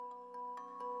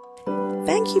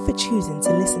Thank you for choosing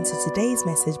to listen to today's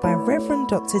message by Reverend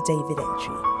Dr. David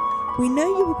Entry. We know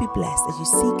you will be blessed as you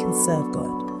seek and serve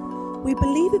God. We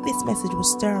believe that this message will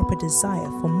stir up a desire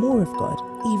for more of God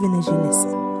even as you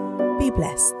listen. Be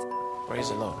blessed. Praise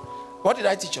the Lord. What did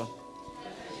I teach on?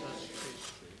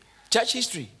 Church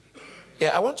history.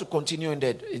 Yeah, I want to continue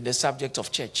in the subject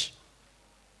of church.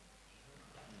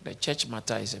 The church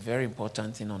matter is a very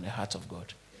important thing on the heart of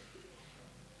God.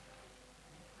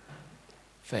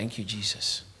 Thank you,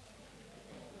 Jesus.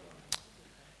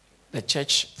 The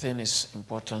church thing is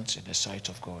important in the sight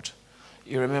of God.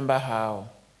 You remember how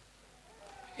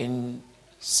in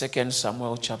 2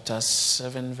 Samuel chapter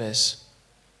 7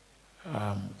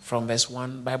 from verse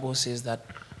 1, Bible says that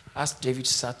as David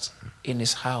sat in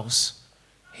his house,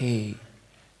 he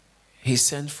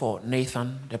sent for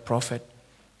Nathan the prophet,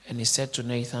 and he said to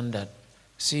Nathan that,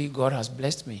 see, God has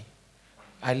blessed me.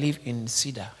 I live in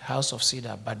cedar, house of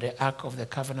cedar, but the ark of the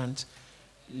covenant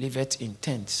liveth in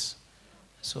tents.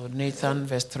 So Nathan,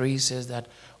 verse 3 says that,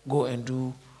 go and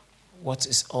do what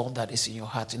is all that is in your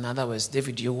heart. In other words,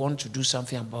 David, you want to do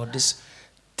something about this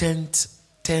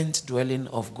tent dwelling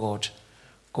of God.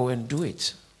 Go and do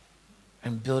it.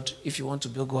 And build, if you want to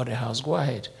build God a house, go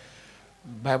ahead.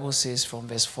 Bible says from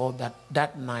verse 4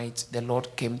 that night the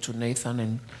Lord came to Nathan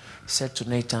and said to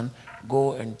Nathan,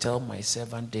 go and tell my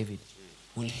servant David,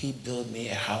 will he build me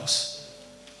a house?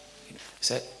 He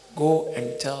said, go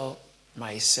and tell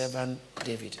my servant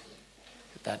David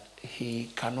that he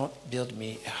cannot build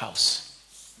me a house.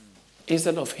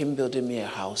 Instead of him building me a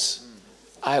house,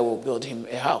 I will build him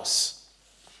a house.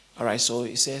 All right, so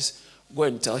he says, go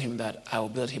and tell him that I will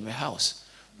build him a house.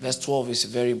 Verse 12 is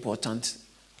very important.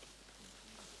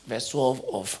 Verse 12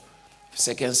 of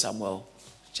 2 Samuel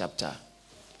chapter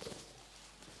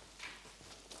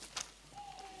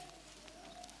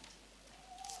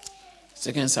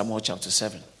 2 Samuel chapter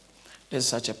 7. This is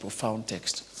such a profound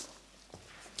text.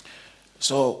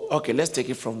 So, okay, let's take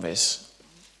it from verse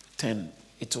 10.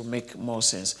 It will make more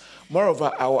sense.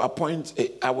 Moreover, I will appoint a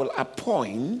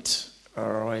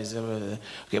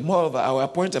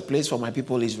place for my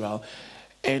people Israel,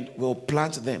 and will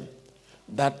plant them,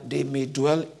 that they may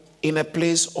dwell in a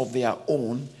place of their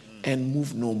own and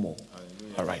move no more.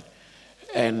 Hallelujah. All right.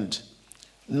 And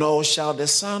nor shall the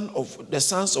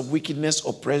sons of wickedness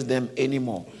oppress them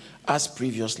anymore, as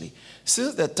previously.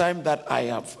 Since the time that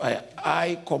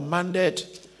I commanded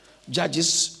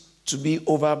judges to be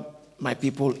over my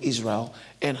people Israel,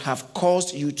 and have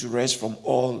caused you to rest from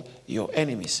all your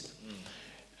enemies.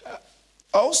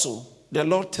 Also, the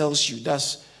Lord tells you,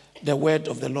 that's the word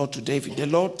of the Lord to David. The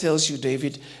Lord tells you,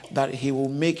 David, that he will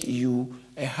make you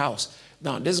a house.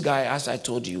 Now, this guy, as I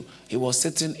told you, he was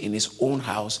sitting in his own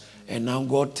house, and now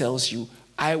God tells you,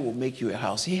 I will make you a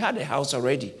house. He had a house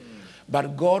already.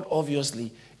 But God,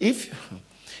 obviously, if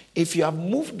you have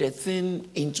moved the thing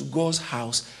into God's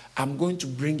house, I'm going to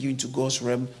bring you into God's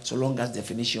realm so long as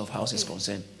definition of house is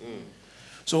concerned.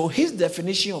 So his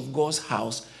definition of God's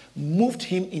house moved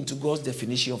him into God's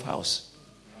definition of house.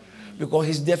 Because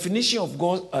his definition of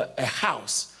God, a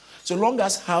house, so long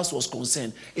as house was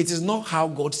concerned, it is not how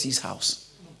God sees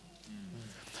house.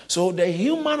 So the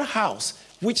human house,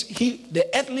 which the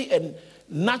earthly and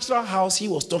natural house he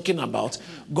was talking about,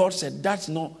 God said, that's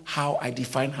not how I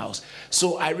define house.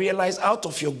 So I realized out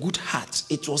of your good heart,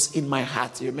 it was in my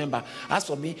heart. You remember, as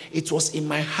for me, it was in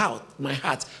my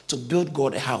heart to build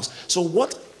God a house. So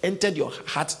what entered your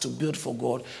heart to build for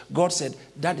God, God said,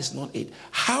 that is not it.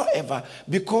 However,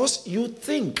 because you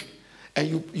think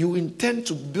and you intend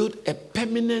to build a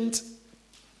permanent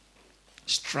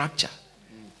structure,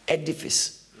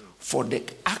 edifice, for the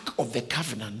ark of the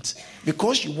covenant,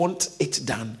 because you want it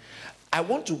done, I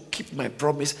want to keep my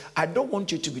promise. I don't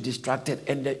want you to be distracted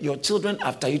and your children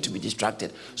after you to be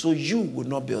distracted. So you will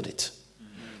not build it.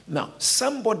 Now,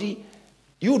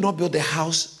 you will not build the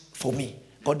house for me.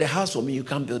 Or the house for me, you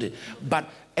can't build it. But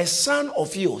a son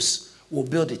of yours will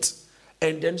build it.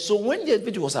 And then, so when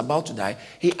David was about to die,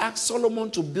 he asked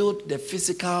Solomon to build the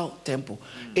physical temple.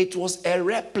 It was a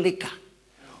replica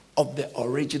of the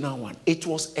original one. It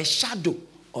was a shadow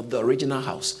of the original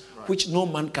house, which no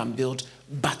man can build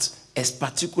but a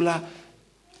particular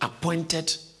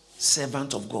appointed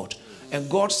servant of God. And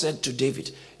God said to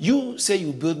David, you say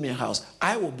you build me a house,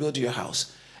 I will build you a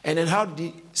house. And then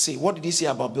what did he say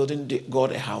about building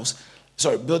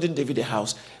building David a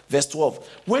house? Verse 12,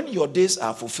 when your days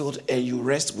are fulfilled and you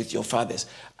rest with your fathers,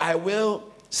 I will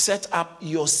set up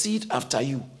your seed after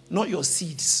you, not your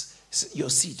seeds. Your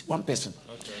seed, one person.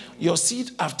 Okay. Your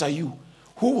seed after you,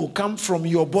 who will come from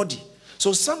your body.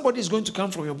 So somebody is going to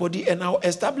come from your body and I'll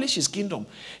establish his kingdom.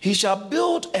 He shall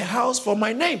build a house for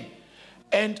my name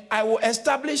And I will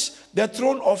establish the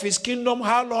throne of his kingdom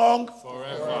how long?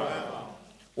 Forever.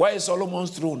 Where is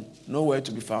Solomon's throne? Nowhere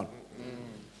to be found.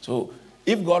 So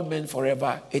if God meant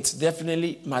forever, it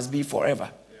definitely must be forever.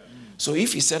 So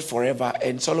if he said forever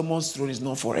and Solomon's throne is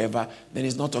not forever, then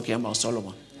he's not talking about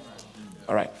Solomon.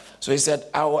 All right. So he said,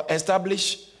 I will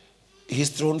establish his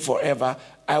throne forever.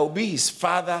 I will be his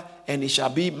father and he shall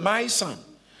be my son.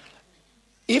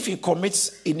 If he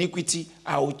commits iniquity,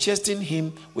 I will chasten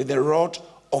him with the rod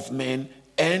of men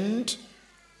and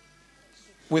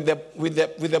with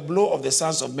the blow of the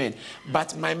sons of men.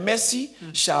 But my mercy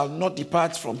shall not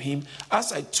depart from him,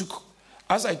 as I took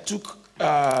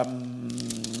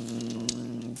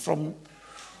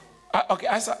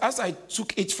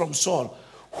it from Saul,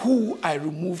 who I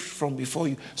removed from before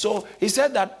you. So he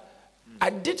said that I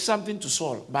did something to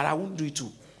Saul, but I won't do it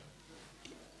to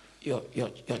your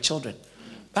children.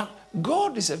 Now,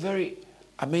 God is a very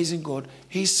amazing God.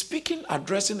 He's speaking,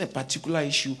 addressing a particular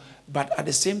issue, but at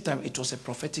the same time, it was a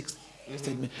prophetic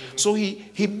statement. So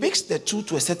he mixed the two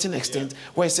to a certain extent,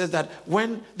 where he says that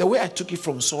when the way I took it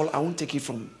from Saul, I won't take it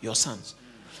from your sons.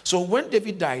 So when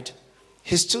David died,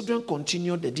 his children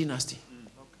continued the dynasty.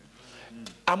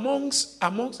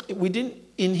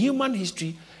 In human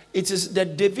history, it is the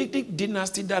Davidic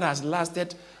dynasty that has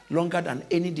lasted longer than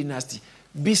any dynasty.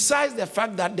 Besides the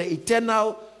fact that the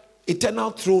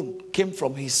eternal throne came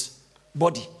from his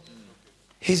body.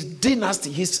 His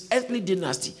dynasty, his earthly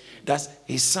dynasty, that's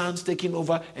his sons taking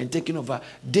over.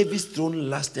 David's throne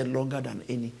lasted longer than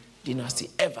any dynasty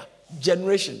ever.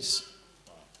 Generations.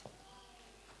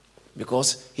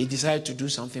 Because he decided to do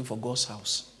something for God's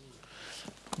house.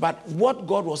 But what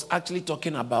God was actually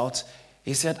talking about,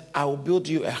 he said, I will build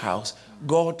you a house.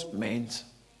 God meant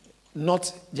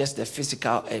not just the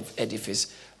physical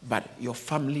edifice, but your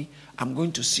family. I'm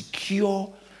going to secure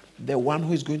the one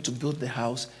who is going to build the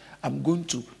house. I'm going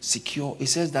to secure. He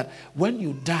says that when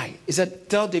you die, he said,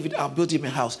 tell David, I'll build him a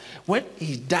house. When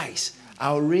he dies,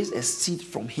 I'll raise a seed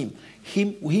from him.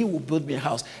 He will build me a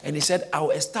house. And he said, I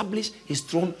will establish his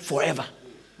throne forever.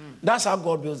 That's how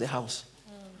God builds the house.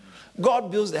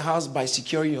 God builds the house by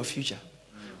securing your future.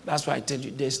 That's why I tell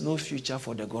you, there's no future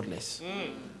for the godless.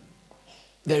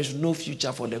 There is no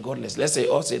future for the godless. Let's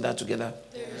all say that together.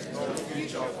 There is no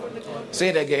future for the godless. Say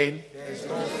it again. There is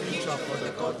no future for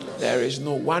the godless. There is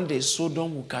no. One day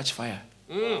Sodom will catch fire.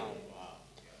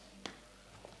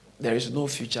 There is no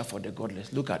future for the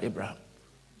godless. Look at Abraham.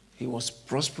 He was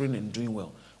prospering and doing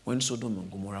well when Sodom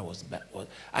and Gomorrah was bad.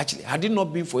 Actually, had it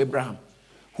not been for Abraham,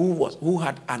 who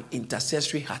had an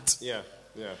intercessory heart.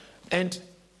 And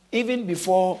even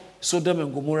before Sodom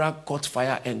and Gomorrah caught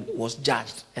fire and was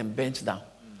judged and burnt down,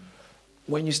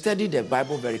 when you study the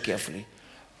Bible very carefully,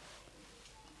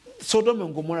 Sodom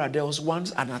and Gomorrah, there was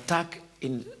once an attack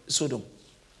in Sodom.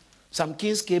 Some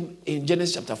kings came in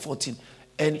Genesis chapter 14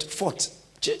 and fought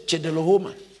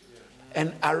Chedorlaomer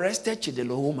and arrested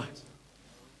Chedorlaomer.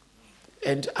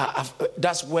 And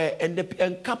that's where,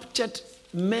 and captured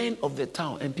men of the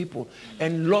town and people.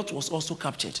 And Lot was also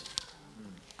captured.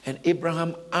 And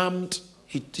Abraham armed,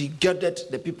 he gathered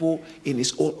the people in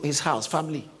his house,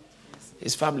 family.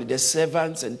 His family, the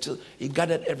servants, until he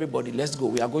gathered everybody. Let's go,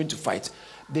 we are going to fight.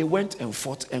 They went and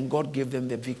fought, and God gave them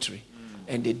the victory.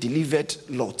 And they delivered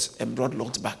Lot and brought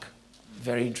Lot back.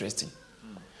 Very interesting.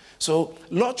 So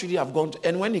Lot really have gone,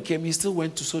 and when he came, he still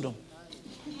went to Sodom.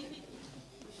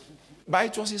 But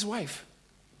it was his wife.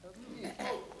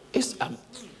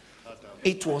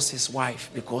 It was his wife,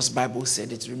 because Bible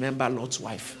said it. Remember Lot's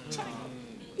wife.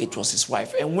 It was his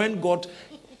wife. And when God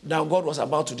was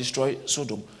about to destroy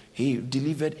Sodom, he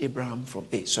delivered Abraham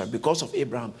because of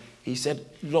Abraham. He said,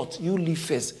 Lot, you leave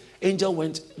first. Angel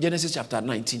went, Genesis chapter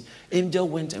 19. Angel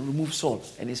went and removed Saul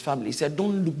and his family. He said,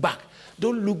 don't look back.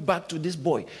 Don't look back to this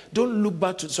boy. Don't look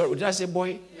back to, sorry, did I say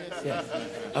boy? Yes.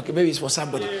 Yeah. Okay, maybe it's for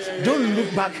somebody. Don't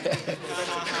look back.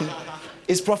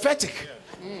 It's prophetic.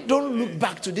 Don't look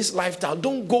back to this lifestyle.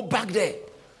 Don't go back there.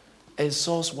 And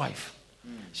Saul's wife,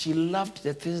 she loved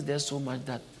the things there so much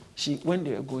that when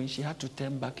they were going, she had to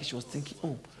turn back. She was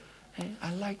thinking,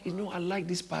 I like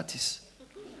these parties.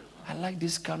 I like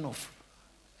this kind of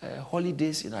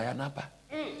holidays in Ayanapa,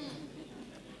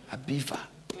 Abiva.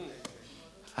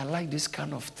 I like this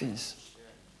kind of things.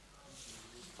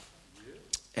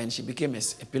 And she became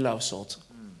a pillar of salt.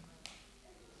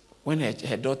 When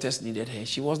her daughters needed her,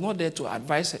 she was not there to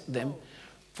advise them,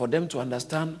 for them to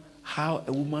understand how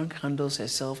a woman handles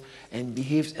herself and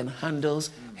behaves and handles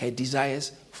her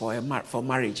desires for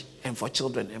marriage and for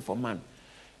children and for man.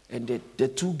 And the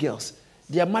two girls,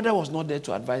 their mother was not there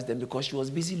to advise them because she was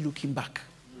busy looking back.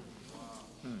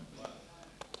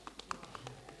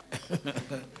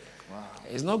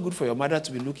 It's not good for your mother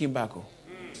to be looking back.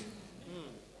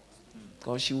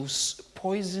 Because she will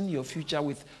poison your future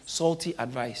with salty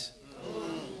advice.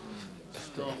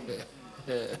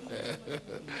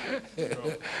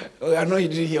 Oh, I know you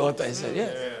didn't hear what I said.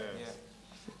 Yeah.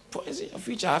 Poison your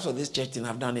future. After this church thing,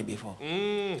 I've done it before.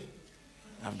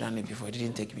 I've done it before. It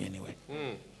didn't take me anywhere.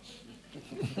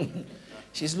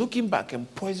 She's looking back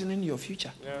and poisoning your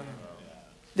future. Yeah.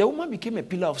 The woman became a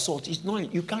pillar of salt. It's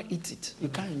not, you can't eat it. You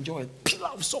can't enjoy it.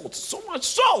 Pillar of salt. So much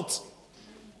salt.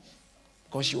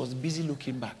 Because she was busy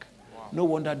looking back. Wow. No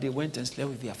wonder they went and slept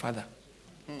with their father.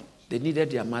 They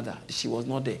needed their mother. She was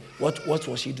not there. What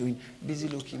was she doing? Busy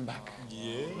looking back.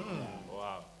 Yeah.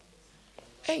 Wow.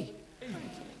 Hey.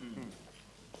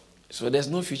 So there's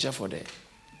no future for the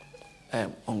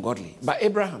ungodly. But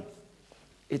Abraham,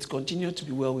 it continued to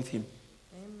be well with him.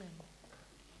 Amen.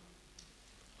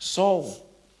 Saul,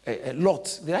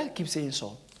 Lot. Did I keep saying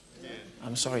Saul? Yeah.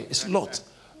 I'm sorry. It's Lot.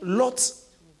 Lot's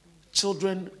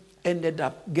children ended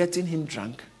up getting him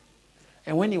drunk.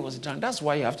 And when he was drunk, that's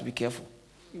why you have to be careful.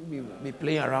 You'll be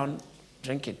playing around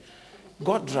drinking.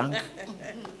 Got drunk.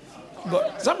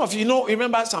 Some of you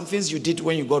remember some things you did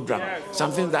when you got drunk.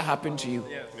 Some things that happened to you.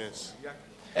 Yes.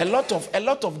 A lot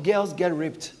of girls get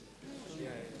raped.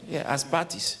 Yeah, as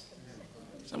parties.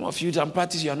 Some of you, some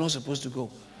parties you are not supposed to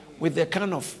go. With the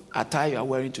kind of attire you are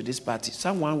wearing to this party,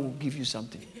 someone will give you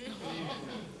something.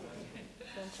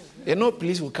 They know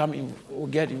police will come in, will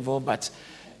get involved, but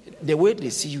the way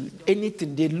they see you,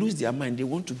 anything, they lose their mind. They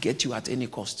want to get you at any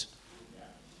cost.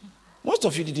 Most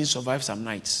of you didn't survive some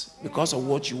nights because of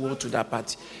what you wore to that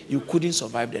party. You couldn't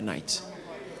survive the night.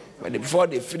 But before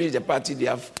they finish the party, they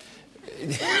have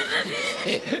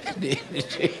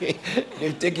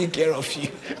they've taken care of you.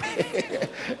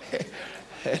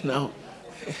 Now,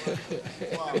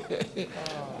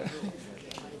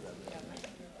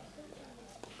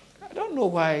 I don't know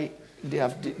why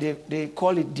they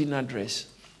call it dinner dress,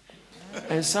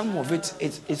 and some of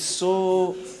it's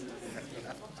so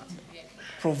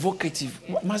provocative.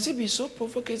 Must it be so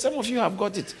provocative? Some of you have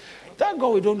got it. Thank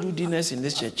God we don't do dinners in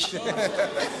this church.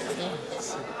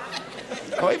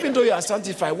 Or even though you are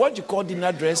sanctified, what you call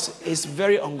dinner dress is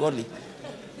very ungodly.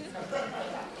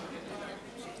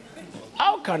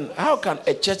 How can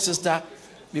a church sister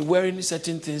be wearing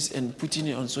certain things and putting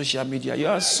it on social media? You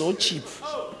are so cheap.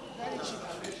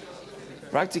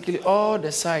 Practically all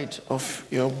the side of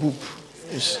your boob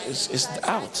is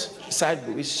out. Side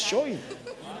boob is showing.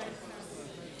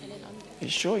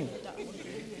 It's showing.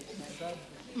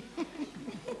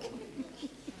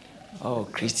 Oh,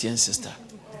 Christian sister.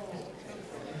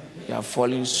 You are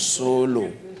falling so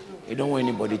low. You don't want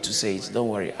anybody to say it. Don't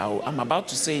worry. I'm about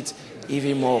to say it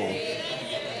even more.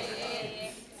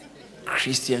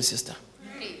 Christian sister.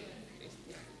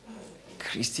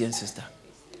 Christian sister.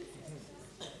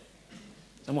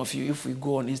 Some of you, if we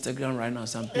go on Instagram right now,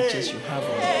 some pictures you have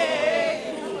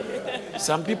on.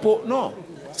 Some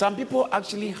people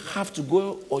actually have to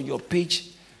go on your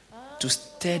page to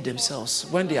stir themselves.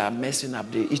 When they are messing up,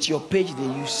 it's your page they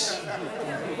use.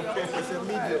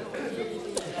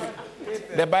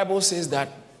 The Bible says that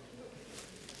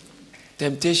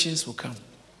temptations will come.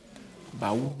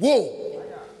 But woe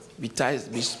betides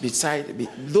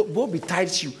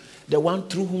you, the one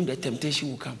through whom the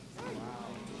temptation will come.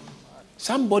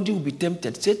 Somebody will be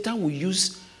tempted. Satan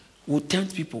will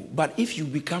tempt people. But if you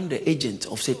become the agent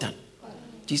of Satan,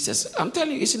 Jesus, I'm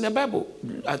telling you, it's in the Bible.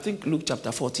 I think Luke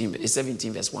chapter 14,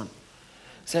 17, verse 1.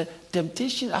 Said,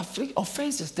 temptation,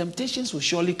 offenses, temptations will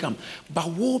surely come. But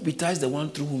woe betides the one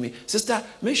through whom. Sister,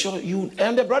 make sure you,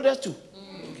 and the brothers too.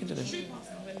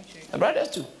 The brothers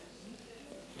too.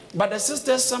 But the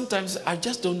sisters sometimes, I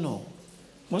just don't know.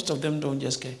 Most of them don't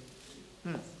just care.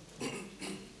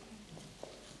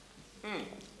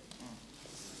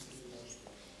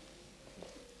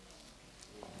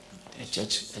 A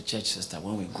church sister,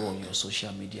 when we go on your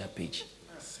social media page,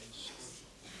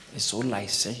 it's so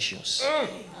licentious,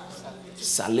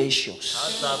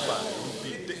 salacious,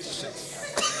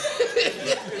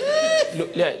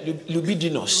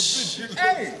 libidinous,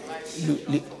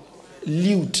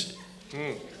 lewd,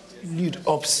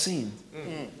 obscene,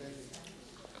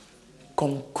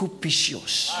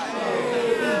 concupiscious.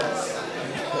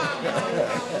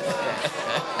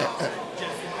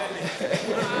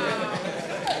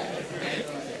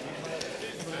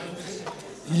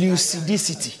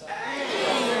 Lucidicity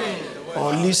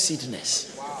or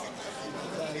lucidness.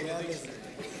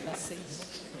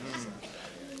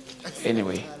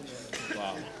 Anyway,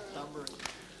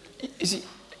 you see,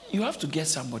 you have to get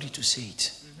somebody to say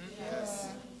it.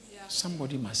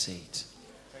 Somebody must say it,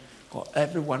 or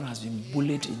everyone has been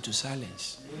bullied into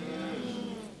silence.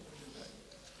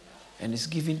 And it's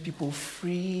giving people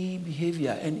free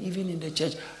behavior, and even in the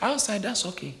church. Outside, that's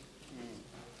okay.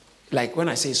 Like when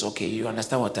I say it's okay, you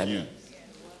understand what I mean?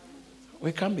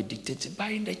 We can't be dictated,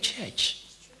 but in the church.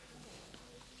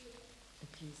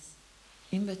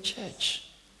 In the church.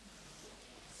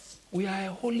 We are a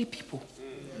holy people.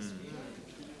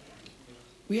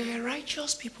 We are a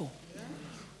righteous people.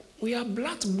 We are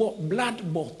blood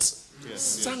bought,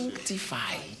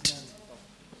 sanctified.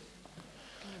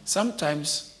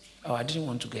 Sometimes, I didn't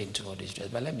want to get into all this,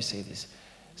 but let me say this.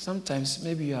 Sometimes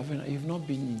maybe you've not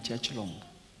been in church long.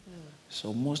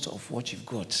 So most of what you've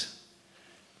got,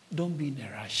 don't be in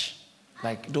a rush.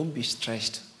 Like, don't be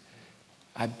stressed.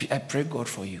 I pray God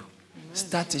for you.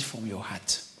 Start it from your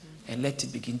heart and let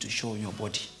it begin to show in your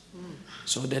body.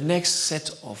 So the next set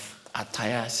of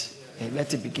attires, and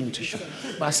let it begin to show.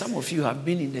 But some of you have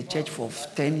been in the church for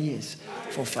 10 years,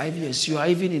 for 5 years. You are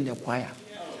even in the choir.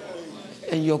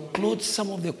 And your clothes,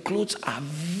 some of the clothes are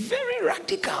very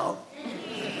radical.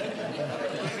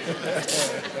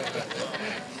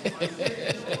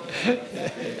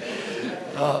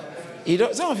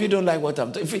 Some of you don't like what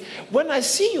I'm talking. When I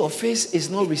see your face is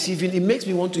not receiving, it makes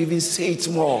me want to even say it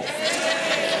more.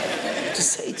 To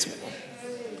say it more.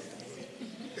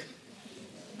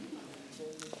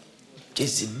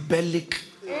 Jezebelic.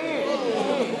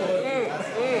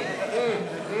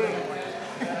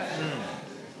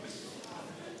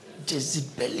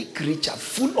 Jezebelic creature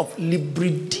full of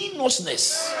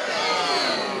libidinousness.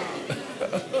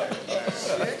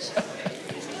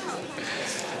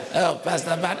 Oh,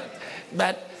 Pastor,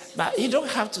 but you don't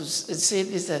have to say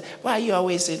this. Why you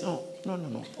always say no?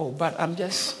 Oh, but I'm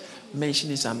just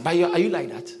mentioning some. But are you like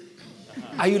that?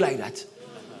 Are you like that?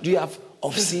 Do you have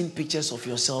obscene pictures of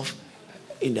yourself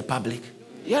in the public?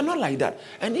 You are not like that.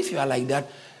 And if you are like that,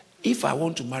 if I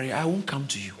want to marry, I won't come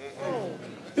to you.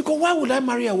 Because why would I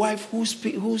marry a wife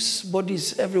whose body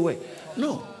is everywhere?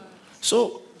 No.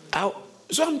 So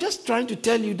I'm just trying to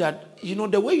tell you that,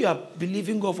 the way you are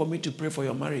believing God for me to pray for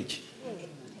your marriage.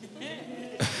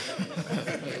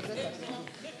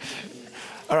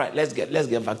 All right, let's get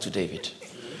back to David.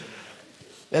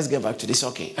 Let's get back to this.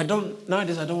 Okay.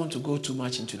 Nowadays I don't want to go too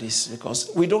much into this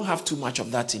because we don't have too much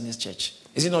of that in this church.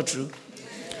 Is it not true?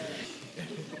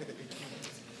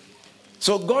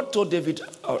 So God told David,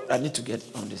 I need to get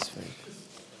on this very quick.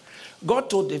 God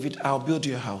told David, I'll build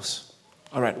you a house.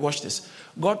 All right, watch this.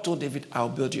 God told David, I'll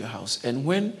build you a house. And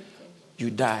when you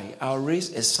die, I'll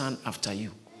raise a son after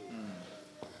you.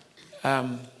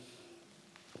 I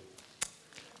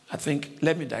think,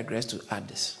 let me digress to add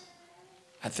this.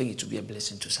 I think it will be a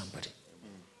blessing to somebody.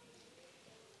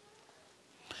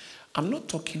 I'm not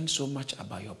talking so much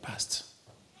about your past.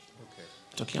 Okay.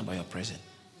 I'm talking about your present.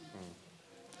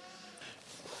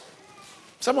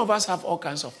 Some of us have all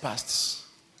kinds of pasts.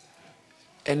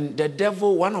 And the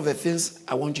devil, one of the things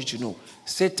I want you to know,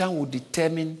 Satan will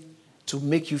determine to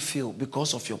make you feel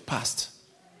because of your past,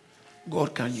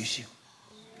 God can't use you.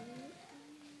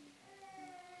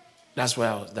 That's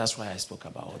why I spoke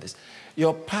about all this.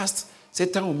 Your past,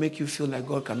 Satan will make you feel like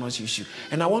God cannot use you.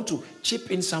 And I want to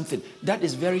chip in something that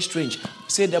is very strange.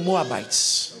 Say the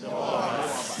Moabites.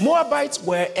 Moabites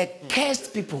were a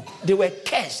cursed people. They were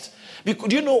cursed. Because,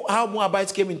 do you know how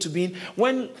Moabites came into being?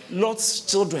 When Lot's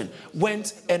children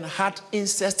went and had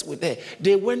incest with her,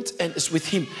 they went and with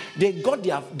him. They got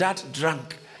their dad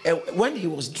drunk. And when he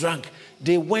was drunk,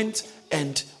 they went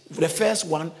and the first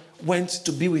one went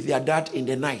to be with their dad in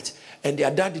the night. And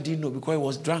their dad didn't know because he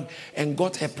was drunk and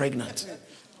got her pregnant.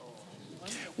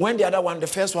 When the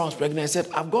first one was pregnant, he said,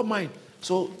 I've got mine.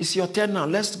 So it's your turn now.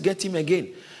 Let's get him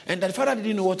again. And the father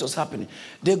didn't know what was happening.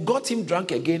 They got him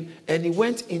drunk again, and he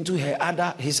went into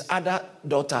his other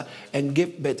daughter and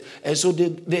gave birth. And so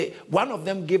one of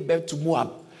them gave birth to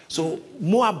Moab. So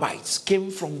Moabites came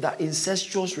from that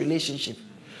incestuous relationship.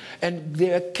 And they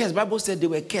were cursed. The Bible said they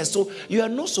were cursed. So you are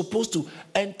not supposed to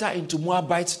enter into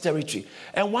Moabite territory.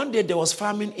 And one day there was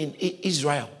famine in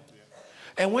Israel.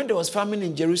 And when there was famine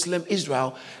in Jerusalem,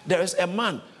 Israel, there is a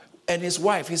man and his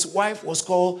wife. His wife was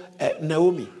called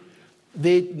Naomi.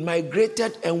 They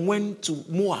migrated and went to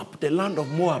Moab, the land of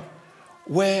Moab,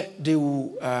 where they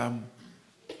will,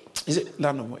 is it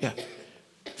land of Moab? Yeah.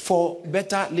 For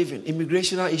better living,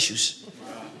 immigrational issues.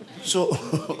 So,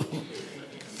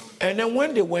 and then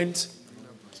when they went,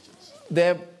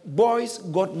 the boys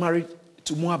got married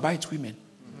to Moabite women.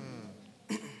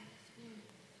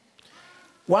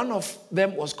 One of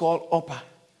them was called Orpah.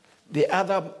 The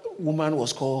other woman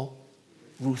was called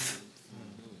Ruth.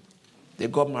 They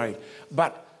got married.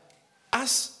 But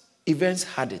as events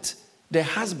had it, the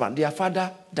husband, their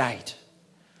father, died.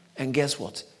 And guess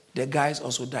what? The guys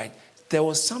also died. there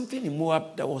was something in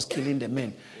Moab that was killing the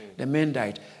men. The men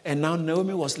died. And now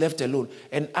Naomi was left alone.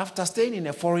 And after staying in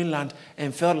a foreign land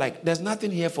and felt like, there's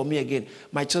nothing here for me again.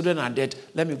 My children are dead.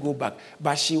 Let me go back.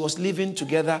 But she was living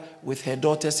together with her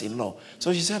daughters-in-law.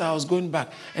 So she said, I was going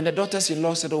back. And the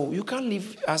daughters-in-law said, oh, you can't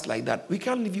leave us like that. We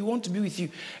can't leave. We want to be with you.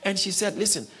 And she said,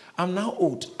 listen, I'm now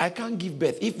old. I can't give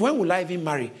birth. When will I even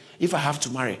marry if I have to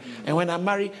marry? And when I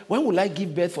marry, when will I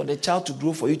give birth for the child to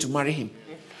grow for you to marry him?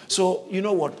 So, you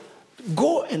know what?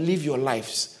 Go and live your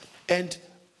lives. And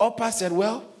Orpah said,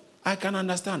 well, I can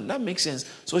understand. That makes sense.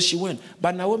 So she went.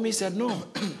 But Naomi said, no,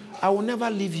 I will never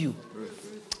leave you.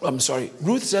 I'm sorry.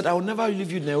 Ruth said, I will never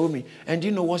leave you, Naomi. And do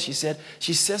you know what she said?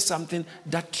 She said something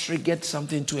that triggered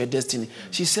something to her destiny.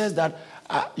 She says that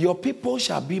your people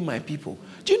shall be my people.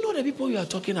 Do you know the people you are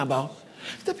talking about?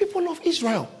 The people of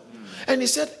Israel. And he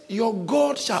said, your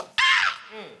God shall...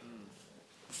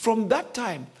 From that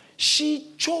time,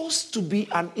 she chose to be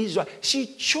an Israel. She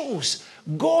chose.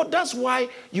 God, that's why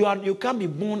you can't be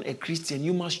born a Christian.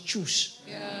 You must choose.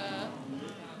 Yeah.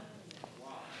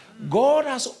 God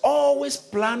has always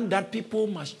planned that people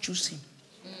must choose him.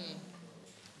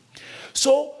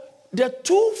 So the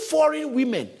two foreign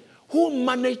women who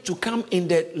managed to come in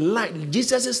the line,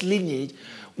 Jesus' lineage,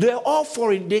 they're all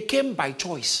foreign. They came by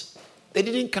choice. They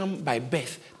didn't come by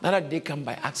birth. Neither did they come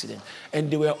by accident.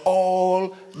 And they were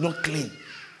all not clean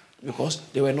because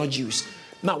they were not Jews.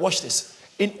 Now watch this.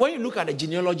 When you look at the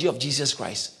genealogy of Jesus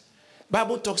Christ,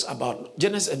 Bible talks about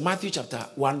Matthew chapter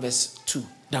 1 verse 2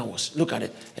 downwards. Look at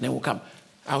it and then we'll come.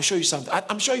 I'll show you something.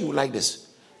 I'm sure you will like this.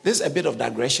 This is a bit of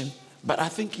digression, but I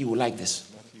think you will like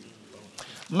this.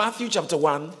 Matthew chapter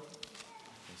 1.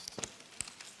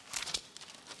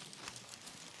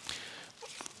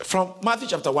 From Matthew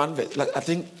chapter 1, I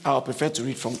think I'll prefer to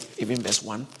read from even verse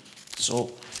 1.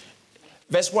 So,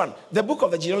 verse 1. The book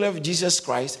of the genealogy of Jesus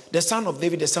Christ, the son of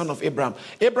David, the son of Abraham.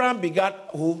 Abraham begat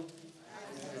who?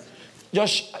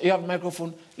 Josh, you have a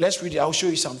microphone. Let's read it. I'll show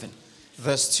you something.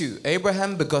 Verse 2.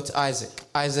 Abraham begot Isaac.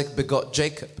 Isaac begot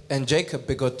Jacob. And Jacob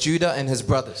begot Judah and his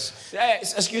brothers.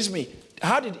 Excuse me.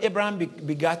 How did Abraham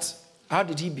beget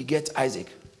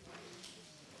Isaac?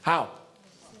 How?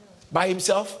 By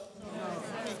himself?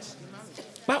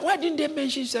 But why didn't they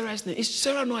mention Sarah's name? Is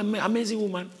Sarah not an amazing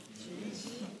woman?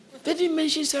 They didn't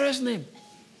mention Sarah's name.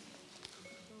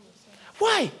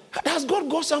 Why? Has God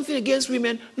got something against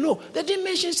women? No, they didn't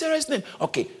mention Sarah's name.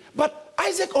 Okay, but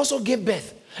Isaac also gave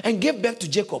birth and gave birth to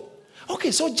Jacob.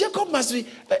 Okay, so Jacob must be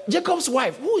Jacob's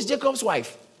wife. Who is Jacob's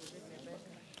wife?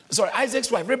 Sorry,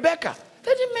 Isaac's wife, Rebecca.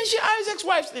 They didn't mention Isaac's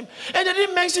wife's name. And they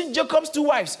didn't mention Jacob's two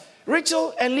wives,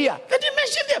 Rachel and Leah. They didn't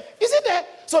mention them. Is it there?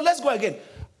 So let's go again.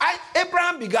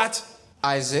 Abraham begot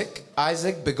Isaac.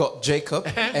 Isaac begot Jacob.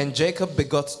 And Jacob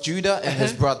begot Judah and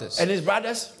his brothers. And his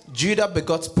brothers? Judah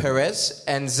begot Perez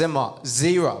and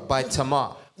Zerah by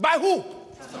Tamar. By who?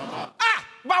 Tamar.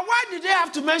 But why did they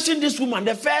have to mention this woman?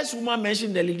 The first woman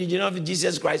mentioned the lineage of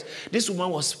Jesus Christ. This woman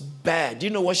was bad. Do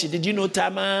you know what she did? Do you know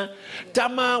Tamar?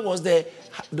 Tamar was the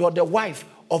wife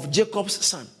of Jacob's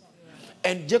son.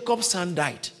 And Jacob's son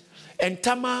died. And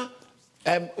Tamar...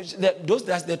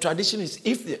 the tradition is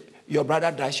if your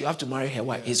brother dies, you have to marry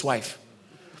his wife.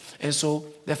 And so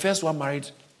the first one married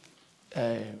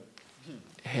her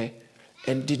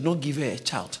and did not give her a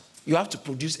child. You have to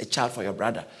produce a child for your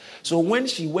brother. So when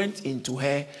she went into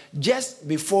her, just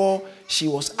before she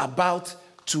was about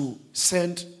to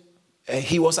send,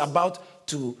 he was about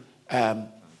to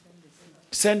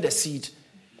send the seed,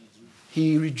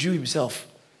 he withdrew himself.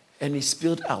 And he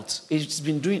spilled out. It's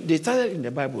been doing, they started in the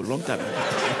Bible a long time ago.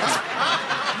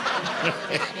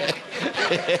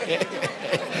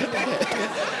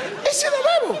 It's in the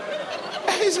Bible.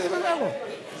 It's in the Bible.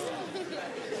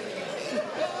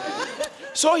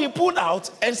 So he pulled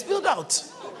out and spilled out.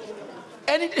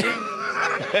 And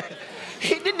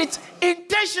he did it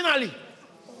intentionally.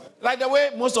 Like the way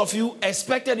most of you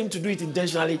expected him to do it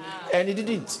intentionally, and he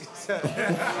didn't.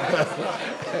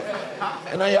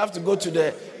 And now you have to go to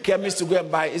the chemist to go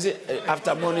and buy, is it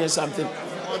after money or something?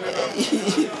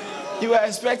 You were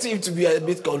expecting him to be a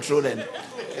bit controlled. And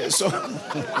so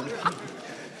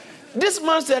this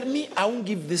man said, I won't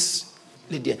give this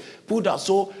lady. Pulled out.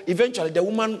 So eventually the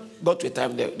woman got to a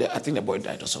time, I think the boy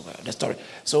died or something, the story.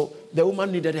 So the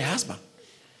woman needed a husband.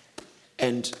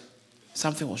 And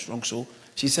something was wrong. So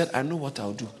she said, I know what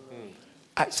I'll do.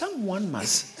 Someone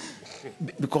must,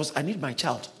 because I need my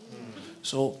child.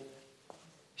 So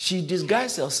she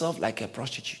disguised herself like a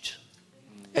prostitute.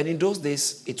 And in those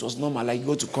days, it was normal. Like you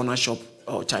go to corner shop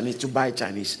or Chinese to buy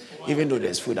Chinese, even though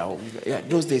there's food at home. Yeah,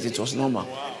 those days it was normal.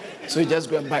 So you just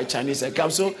go and buy Chinese and come.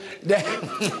 So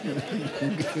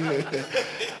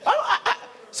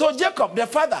So Jacob, the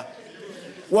father,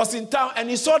 was in town and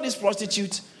he saw this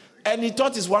prostitute and he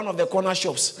thought it's one of the corner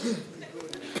shops.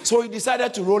 So he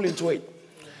decided to roll into it.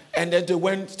 And then they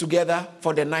went together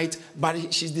for the night,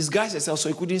 but she disguised herself so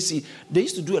he couldn't see. They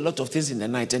used to do a lot of things in the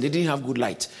night and they didn't have good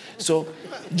light. So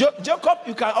Jacob,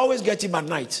 you can always get him at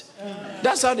night.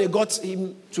 That's how they got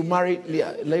him to marry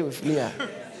Leah, lay with Leah.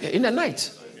 In the night.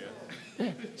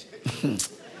 Yeah.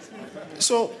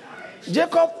 So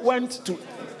Jacob went to...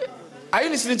 Are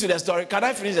you listening to the story? Can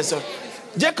I finish the story?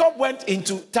 Jacob went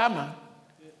into Tamar.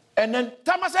 And then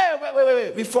Tamar said,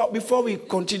 wait. Before we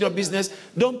continue business,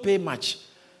 don't pay much.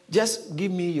 Just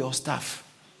give me your staff.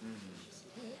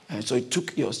 And so he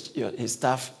took his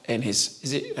staff and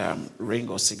his ring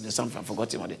or signet, something, I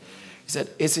forgot him. He said,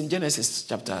 it's in Genesis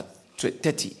chapter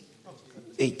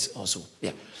 38 or so.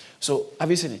 Yeah. So have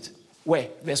you seen it? Where?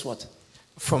 Verse what?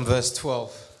 From verse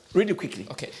 12. Read it quickly.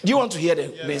 Okay. Do you want to hear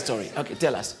the main story? Okay,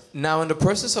 tell us. Now in the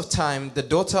process of time, the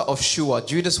daughter of Shua,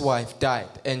 Judah's wife, died.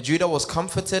 And Judah was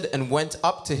comforted and went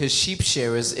up to his sheep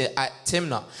shearers at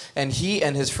Timnah. And he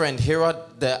and his friend Hira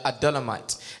the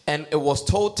Adullamite. And it was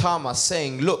told Tamar,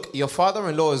 saying, look, your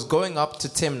father-in-law is going up to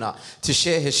Timnah to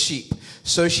shear his sheep.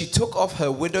 So she took off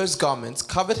her widow's garments,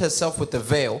 covered herself with a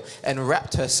veil, and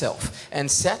wrapped herself, and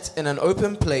sat in an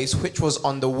open place which was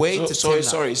on the way to Timnah.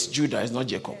 Sorry, it's Judah, it's not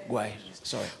Jacob. Go ahead.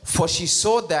 Sorry. For she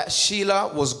saw that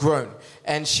Shelah was grown,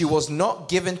 and she was not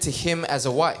given to him as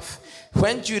a wife.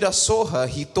 When Judah saw her,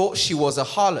 he thought she was a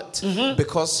harlot,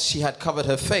 because she had covered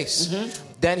her face.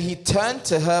 Then he turned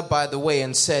to her by the way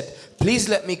and said, please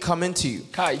let me come into you.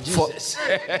 Hi, Jesus.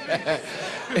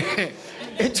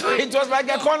 It was like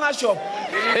a corner shop.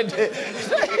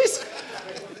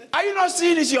 Are you not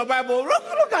seeing this in your Bible?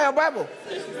 Look at your Bible.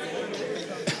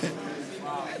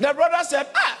 The brother said,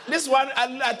 this one,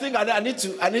 I think I need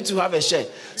to have a share.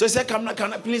 So he said, can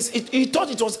I please? He thought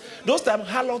it was, those times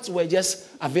harlots were just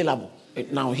available.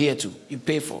 Now here too, you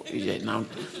pay for it. Now,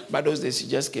 by those days he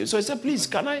just came. So he said, please,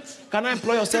 can I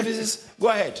employ your services? Go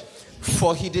ahead.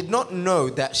 For he did not know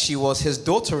that she was his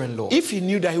daughter-in-law. If he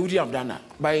knew that, he wouldn't have done that.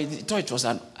 But he thought it was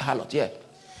a harlot, yeah.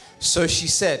 So she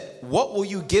said, what will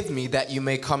you give me that you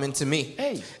may come into me?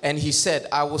 Hey. And he said,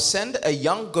 I will send a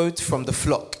young goat from the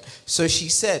flock. So she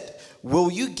said,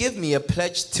 will you give me a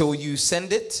pledge till you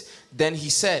send it? Then he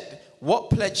said, what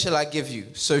pledge shall I give you?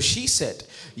 So she said,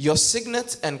 your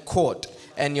signet and cord,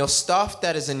 and your staff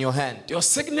that is in your hand. Your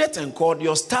signet and cord,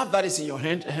 your staff that is in your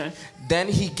hand. Then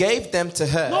he gave them to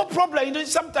her. No problem. You know,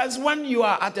 sometimes when you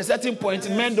are at a certain point,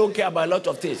 men don't care about a lot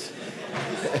of things.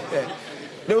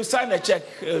 They will sign a check.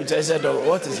 They said, oh,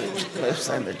 what is it? They'll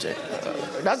sign the check.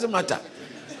 It doesn't matter.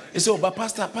 So, but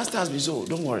Pastor has been so.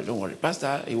 Don't worry.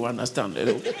 Pastor, he will understand.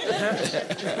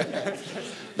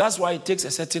 That's why it takes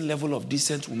a certain level of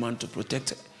decent woman to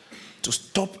protect, to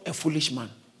stop a foolish man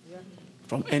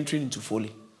from entering into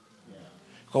folly.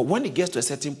 Because when it gets to a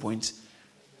certain point,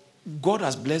 God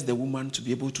has blessed the woman to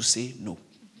be able to say no.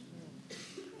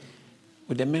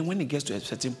 With the man, when he gets to a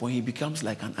certain point, he becomes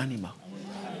like an animal.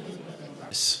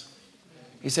 Yes.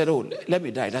 He said, oh, let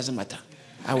me die. It doesn't matter.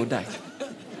 I will die.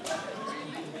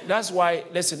 That's why,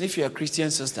 listen, if you're a Christian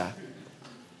sister,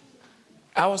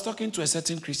 I was talking to a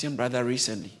certain Christian brother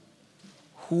recently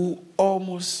who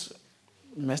almost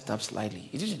messed up slightly.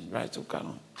 He didn't, right? So come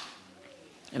on.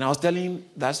 And I was telling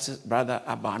that brother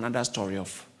about another story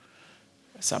of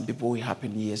some people it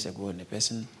happened years ago, and the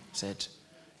person said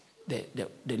the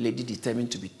lady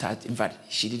determined to be tied. In fact,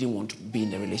 she didn't want to be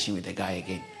in a relation with the guy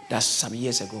again. That's some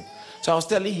years ago. So I was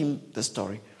telling him the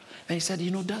story. And he said,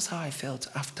 that's how I felt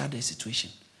after the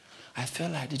situation. I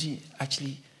felt like I didn't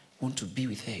actually want to be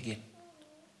with her again.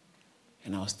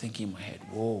 And I was thinking in my head,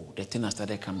 whoa, the thing has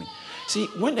started coming. See,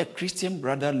 when a Christian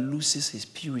brother loses his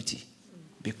purity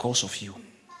because of you,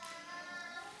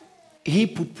 he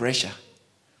put pressure.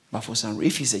 But for some reason,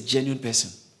 if he's a genuine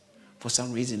person, for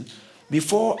some reason,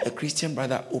 before a Christian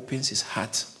brother opens his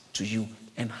heart to you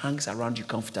and hangs around you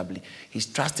comfortably, he's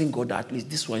trusting God that at least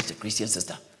this one is a Christian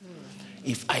sister.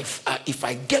 If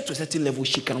I get to a certain level,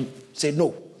 she can say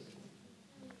no.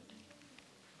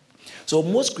 So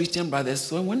most Christian brothers,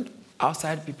 so when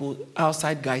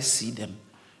outside guys see them,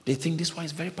 they think this one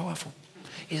is very powerful.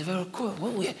 It's very cool.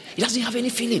 He doesn't have any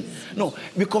feeling. No,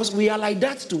 because we are like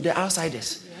that to the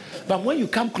outsiders. But when you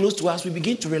come close to us, we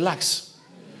begin to relax.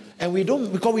 And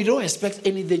because we don't expect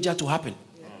any danger to happen.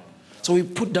 So we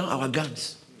put down our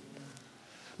guns.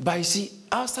 But you see,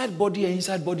 outside body and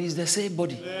inside body is the same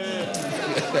body.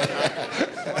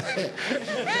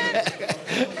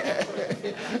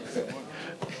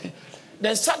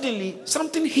 Then suddenly,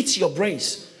 something hits your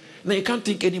brains. Then you can't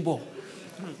think anymore.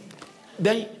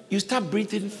 Then you start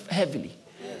breathing heavily.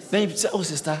 Then you say, oh,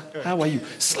 sister, how are you?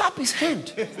 Slap his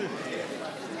hand.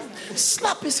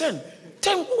 Slap his hand.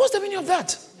 Tell him, what's the meaning of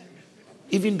that?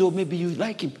 Even though maybe you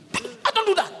like him. I don't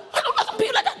do that. I don't be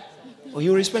like that. Or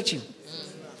he'll respect you.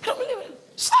 I don't believe it.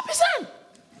 Slap his hand.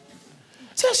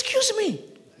 Say, excuse me.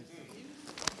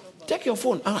 Take your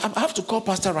phone. I have to call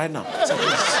pastor right now. Say,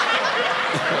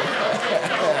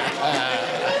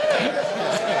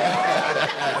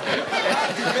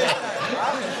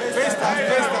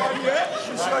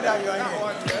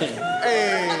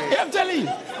 hey, I'm telling you.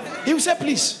 He will say,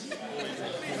 please.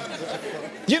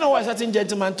 You know what a certain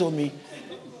gentleman told me?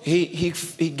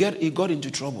 He got into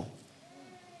trouble.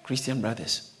 Christian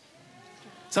brothers.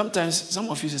 Sometimes some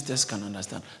of you sisters can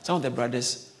understand. Some of the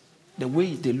brothers, the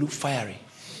way they look fiery.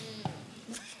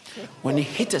 When they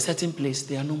hit a certain place,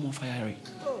 they are no more fiery.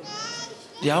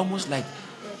 They are almost like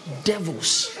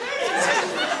devils.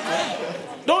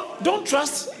 Don't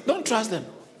trust them.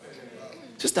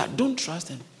 Sister, don't trust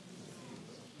them.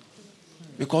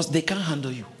 Because they can't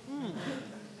handle you.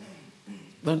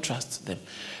 Don't trust them.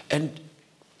 And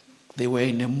they were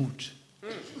in a mood.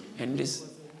 And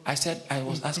I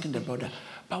was asking the brother,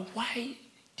 but why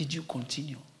did you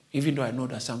continue? Even though I know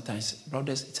that sometimes,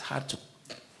 brothers, it's hard to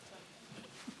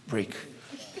break.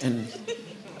 And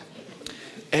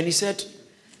he said,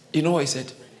 you know what he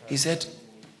said? He said,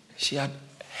 she had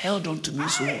held on to me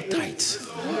so tight.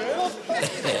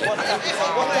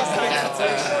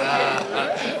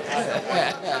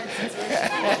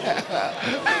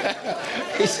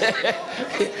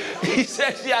 he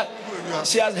said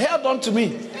she has held on to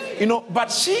me,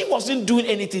 but she wasn't doing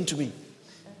anything to me.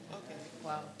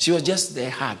 Wow. She was just there,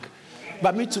 hug.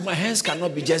 But me too, my hands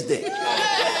cannot be just there.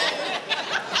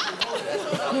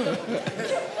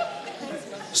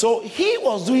 So he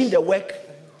was doing the work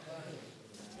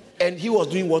and he was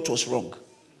doing what was wrong.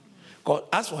 Because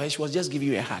as for her, she was just giving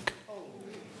you a hug.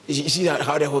 You see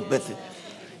how the whole thing.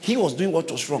 He was doing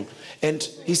what was wrong. And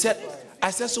he said,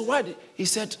 I said, so why? He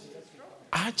said,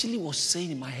 I actually was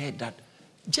saying in my head that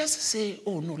just say,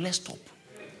 oh no, let's stop.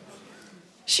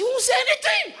 She won't say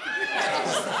anything.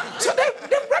 So the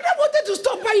brother wanted to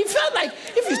stop, but he felt like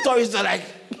if his stories are like,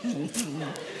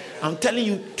 I'm telling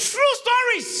you true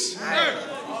stories.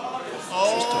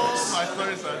 Oh, my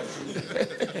stories are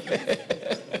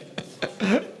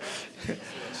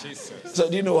So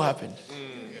do you know what happened?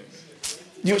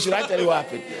 Should I tell you what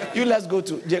happened? You let's go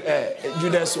to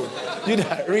Judah's son.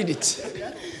 Judah, read it.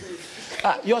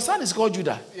 Your son is called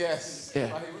Judah. Yes.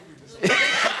 Yeah.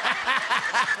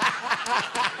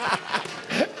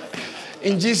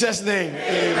 In Jesus' name,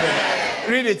 amen.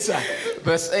 Read it, sir.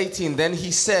 Verse 18, then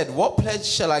he said, what pledge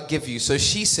shall I give you? So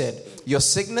she said, your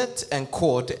signet and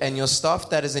cord and your staff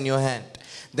that is in your hand.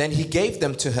 Then he gave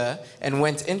them to her and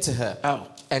went into her. Oh.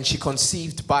 And she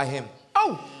conceived by him.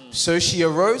 Oh. So she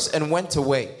arose and went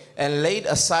away and laid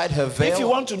aside her veil. If you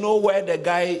want to know where the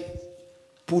guy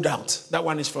pulled out, that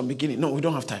one is from beginning. No, we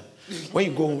don't have time. When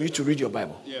you go home, you need to read your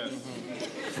Bible. Yeah.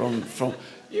 From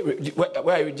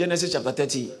where are you? Genesis chapter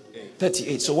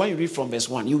 38. So when you read from verse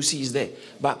 1, you see it's there.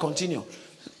 But continue.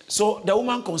 So the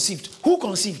woman conceived. Who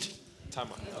conceived?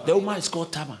 Tamar. The woman is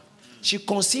called Tamar. She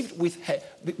conceived with her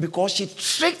because she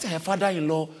tricked her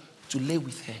father-in-law to lay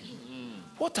with her.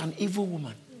 What an evil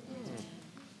woman.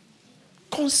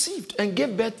 Conceived and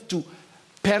gave birth to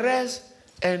Perez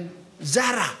and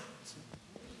Zara.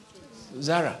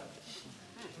 Zara.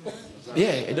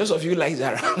 Yeah, those of you like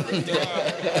Zara.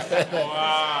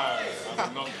 Wow.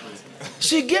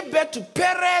 She gave birth to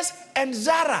Perez and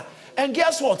Zara. And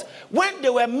guess what? When they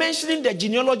were mentioning the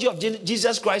genealogy of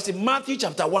Jesus Christ in Matthew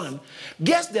chapter 1,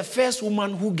 guess the first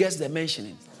woman who gets the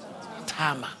mentioning?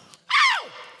 Tamar. Ow!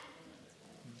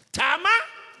 Tamar?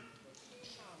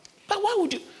 But why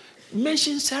would you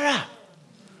mention Sarah?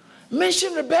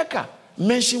 Mention Rebecca?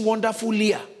 Mention wonderful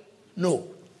Leah? No.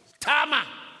 Tamar.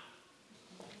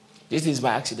 This is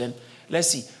by accident. Let's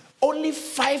see. Only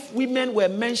 5 women were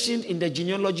mentioned in the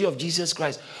genealogy of Jesus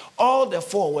Christ. All the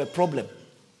 4 were problem.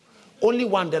 Only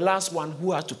one, the last one,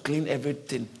 who had to clean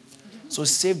everything. So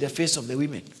save the face of the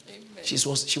women. She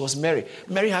was Mary.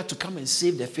 Mary had to come and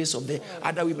save the face of the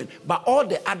other women. But all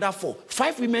the other 4,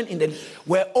 5 women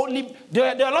were only, there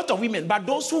are a lot of women, but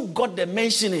those who got the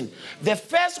mentioning, the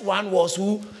first one was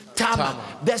who? Tamar.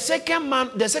 The second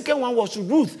one was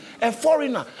Ruth, a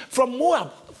foreigner from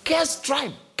Moab, cursed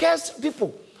tribe, cursed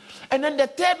people. And then the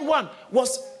third one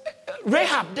was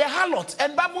Rahab, the harlot.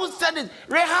 And Bible said it,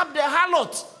 Rahab the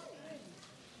harlot.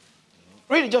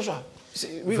 Read it, Joshua.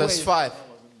 Verse 5.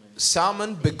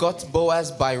 Salmon begot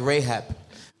Boaz by Rahab.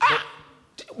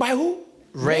 By who?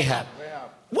 Rahab.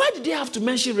 Why did they have to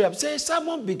mention Rahab? Say,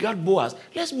 Salmon begot Boaz.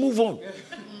 Let's move on.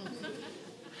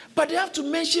 But they have to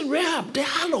mention Rahab, the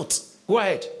harlot. Go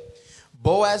ahead.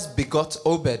 Boaz begot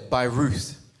Obed by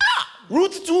Ruth.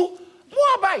 Ruth too,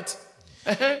 Moabite.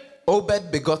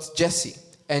 Obed begot Jesse,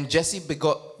 and Jesse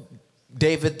begot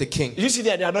David the king. You see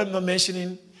that they are not even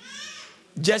mentioning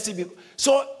Jesse.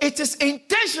 So it is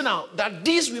intentional that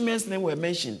these women's names were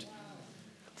mentioned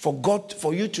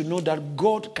for you to know that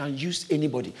God can use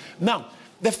anybody. Now,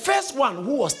 the first one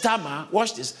who was Tamar,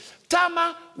 watch this.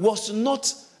 Tamar was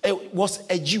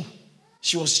a Jew.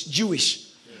 She was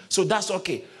Jewish. So that's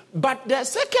okay. But the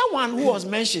second one who was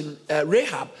mentioned,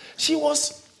 Rahab, she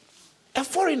was a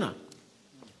foreigner.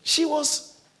 She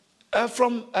was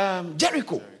from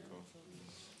Jericho.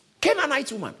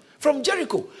 Canaanite woman from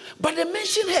Jericho. But they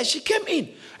mentioned her. She came in.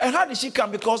 And how did she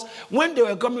come? Because when they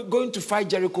were going to fight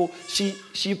Jericho,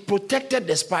 she protected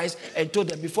the spies and told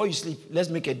them, before you sleep, let's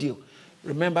make a deal.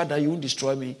 Remember that you won't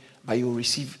destroy me, but you will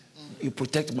receive, you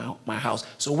protect my house.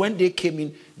 So when they came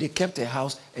in, they kept her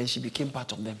house and she became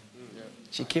part of them.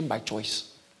 She came by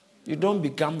choice. You don't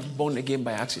become born again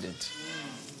by accident.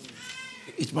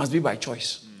 It must be by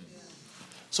choice.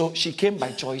 So she came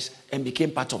by choice and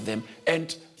became part of them.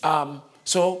 And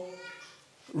so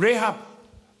Rahab,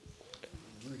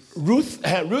 Ruth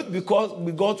because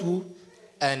we got who?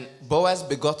 And Boaz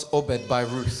begot Obed by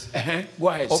Ruth. Go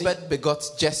ahead. Obed begot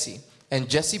Jesse, and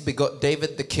Jesse begot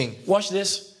David the king. Watch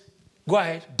this. Go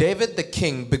ahead. David the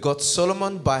king begot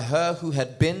Solomon by her who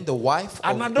had been the wife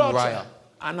of Uriah.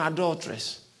 An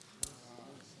adulteress.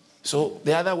 So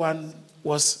the other one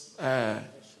was, but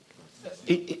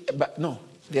no,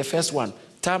 the first one,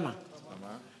 Tamar.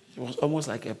 She was almost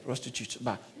like a prostitute,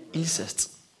 but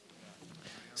incest.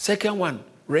 Second one,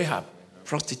 Rahab,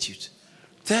 prostitute.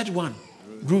 Third one,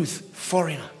 Ruth,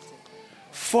 foreigner.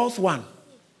 Fourth one,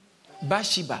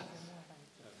 Bathsheba,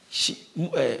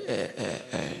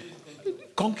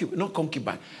 not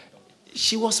concubine.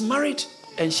 She was married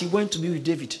and she went to be with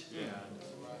David.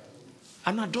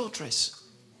 An adulteress.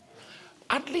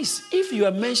 At least, if you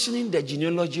are mentioning the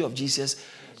genealogy of Jesus,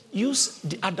 use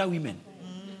the other women.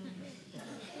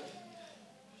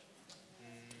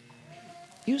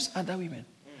 Use other women.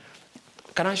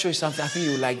 Can I show you something? I think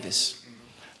you will like this.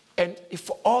 And if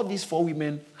all these four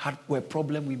women were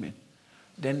problem women,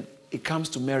 then it comes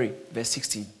to Mary, verse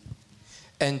 16.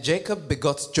 And Jacob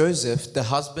begot Joseph, the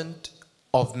husband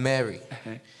of Mary,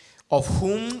 of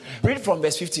whom... Read from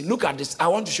verse 15. Look at this. I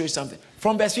want to show you something.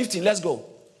 From verse 15, let's go.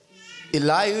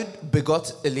 Eliud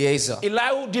begot Eleazar.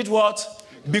 Eliud did what?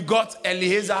 Begot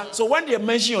Eleazar. So when they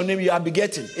mention your name, you are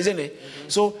begetting, isn't it?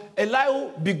 So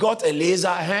Eliud begot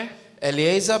Eleazar.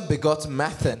 Eleazar begot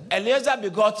Mathan. Eleazar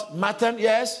begot Mathan,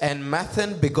 yes. And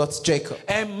Mathan begot Jacob.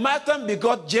 And Mathan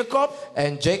begot Jacob.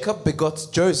 And Jacob begot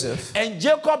Joseph. And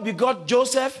Jacob begot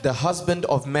Joseph, the husband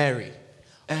of Mary.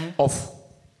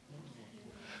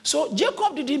 So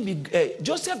Jacob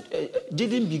Joseph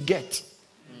didn't beget.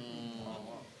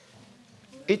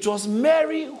 It was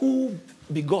Mary who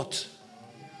begot.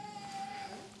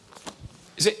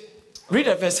 See, read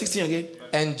verse 16 again.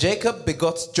 And Jacob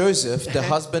begot Joseph, the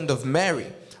husband of Mary,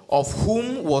 of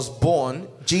whom was born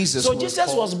Jesus. So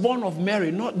Jesus was born of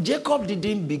Mary. Not Jacob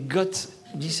didn't begot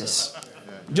Jesus.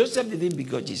 Joseph didn't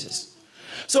begot Jesus.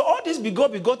 So all this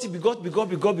begot. It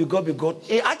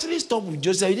actually stopped with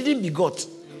Joseph. He didn't begot.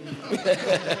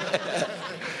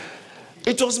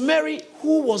 It was Mary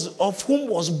of whom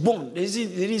was born. They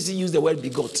didn't use the word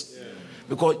begot.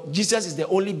 Because Jesus is the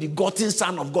only begotten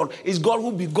son of God. It's God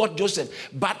who begot Joseph.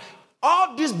 But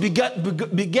all these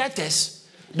begetters,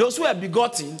 those who are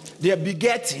begotten,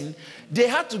 they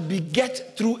had to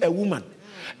beget through a woman.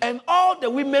 And all the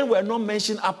women were not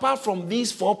mentioned apart from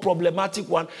these four problematic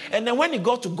ones. And then when he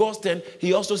got to God's turn,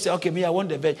 he also said, okay, me, I want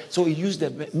the virgin. So he used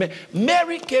the...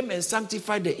 Mary came and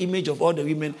sanctified the image of all the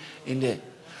women in there.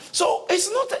 So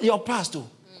it's not your past, too.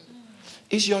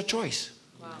 It's your choice.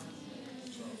 Wow.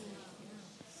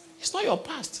 It's not your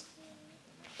past.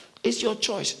 It's your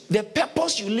choice. The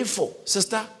purpose you live for,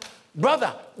 sister,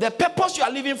 brother, the purpose you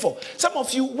are living for. Some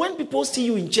of you, when people see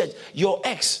you in church, your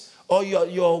ex or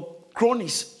your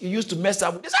cronies you used to mess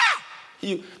up with this,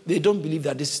 they don't believe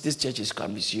that this church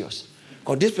can be serious.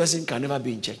 Because this person can never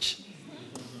be in church.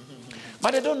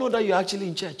 But they don't know that you're actually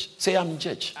in church. Say, I'm in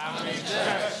church. I'm in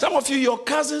church. Some of you, your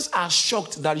cousins are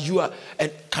shocked that you are,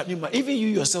 and even you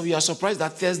yourself, you are surprised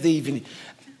that Thursday evening,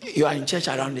 you are in church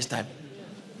around this time.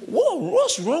 Whoa,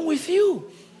 what's wrong with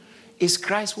you? It's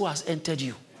Christ who has entered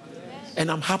you. And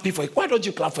I'm happy for it. Why don't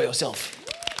you clap for yourself?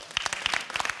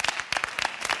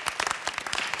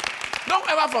 Don't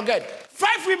ever forget,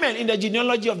 5 women in the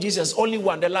genealogy of Jesus, only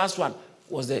one, the last one,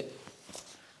 was there.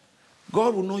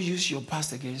 God will not use your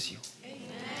past against you.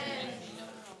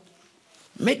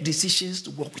 make decisions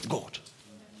to walk with God.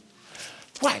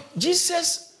 Why?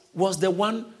 Jesus was the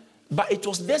one, but it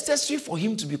was necessary for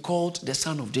him to be called the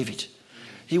Son of David.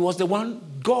 He was the one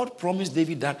God promised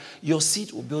David that your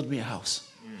seed will build me a house.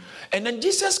 And then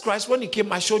Jesus Christ, when he came,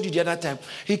 I showed you the other time,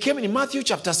 he came in Matthew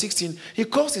chapter 16, he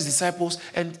calls his disciples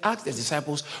and asked the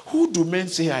disciples, who do men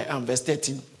say I am? Verse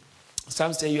 13.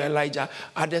 Some say you are Elijah,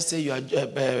 others say you are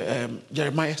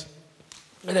Jeremiah,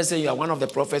 others say you are one of the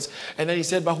prophets. And then he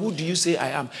said, but who do you say I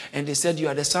am? And they said, you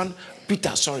are the son,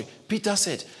 Peter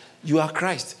said, you are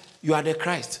Christ, you are the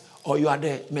Christ, or you are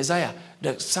the Messiah,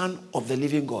 the Son of the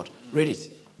living God. Read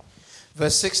it.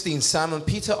 Verse 16, Simon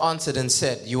Peter answered and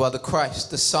said, you are the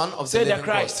Christ, the Son of the living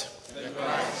God. Say the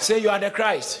Christ. Say you are the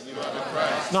Christ. You are the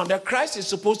Christ. Now the Christ is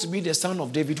supposed to be the Son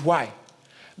of David. Why?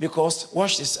 Because,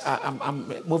 watch this,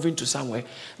 I'm moving to somewhere.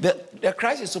 The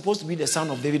Christ is supposed to be the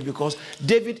Son of David because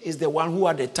David is the one who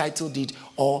had the title deed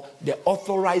or the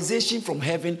authorization from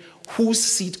heaven whose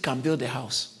seed can build a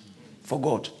house for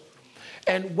God.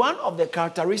 And one of the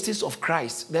characteristics of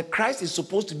Christ, the Christ is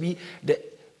supposed to be the...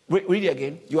 Read it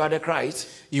again. You are the Christ.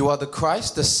 You are the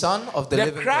Christ, the Son of the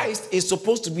living God. The Christ is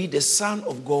supposed to be the Son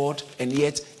of God and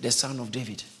yet the Son of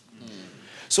David.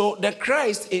 So the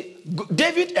Christ,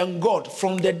 David and God,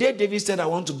 from the day David said, I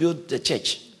want to build the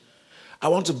church, I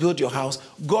want to build your house,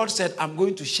 God said, I'm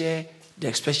going to share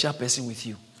the special person with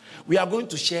you. We are going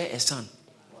to share a son.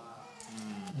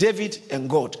 David and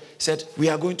God said, we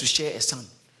are going to share a son.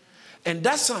 And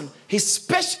that son, his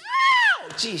special... Oh,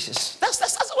 Jesus. That's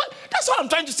what I'm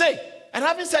trying to say. And I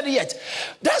haven't said it yet.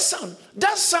 That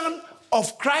son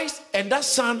of Christ and that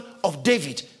son of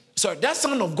David. Sorry, that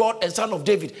son of God and son of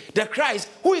David. The Christ,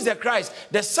 who is the Christ?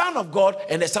 The Son of God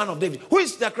and the Son of David. Who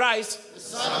is the Christ? The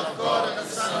Son of God and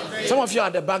the Son of David. Some of you are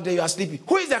at the back there, you are sleeping.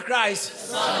 Who is the Christ? The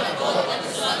Son of God and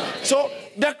the Son of David. So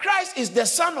the Christ is the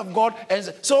Son of God.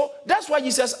 And so that's why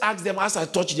Jesus asked them, as I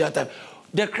taught you the other time,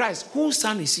 the Christ, whose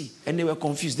son is he? And they were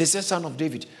confused. They said son of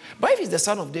David. But if he's the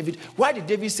son of David, why did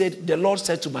David say, the Lord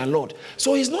said to my Lord?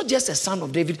 So he's not just a son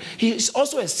of David. He is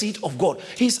also a seed of God.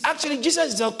 He's actually,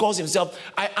 Jesus himself calls himself,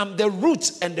 I am the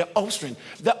root and the offspring.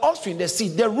 The offspring, the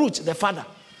seed, the root, the father.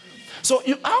 So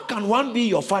how can one be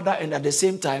your father and at the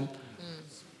same time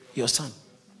your son?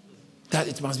 That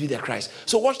it must be the Christ.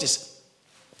 So watch this.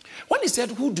 When he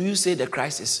said, who do you say the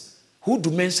Christ is? Who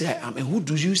do men say I am? And who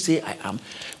do you say I am?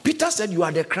 Peter said you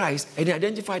are the Christ. And he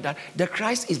identified that the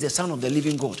Christ is the Son of the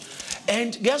living God.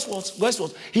 And guess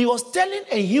what? He was telling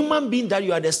a human being that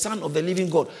you are the Son of the living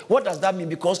God. What does that mean?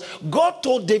 Because God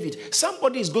told David,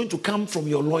 somebody is going to come from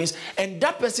your loins and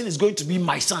that person is going to be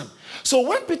my son. So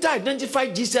when Peter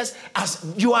identified Jesus as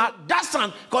you are that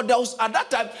son, because at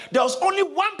that time, there was only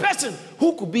one person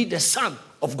who could be the Son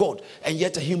of God and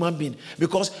yet a human being.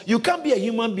 Because you can't be a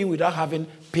human being without having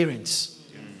parents.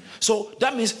 So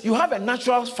that means you have a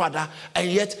natural father and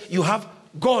yet you have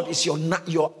God is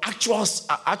your actual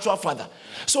father.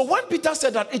 So when Peter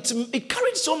said that, it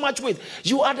carried so much weight.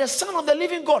 You are the Son of the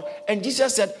living God. And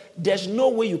Jesus said, there's no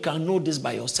way you can know this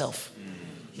by yourself.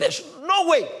 There's no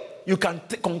way you can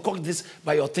concoct this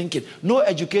by your thinking. No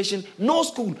education, no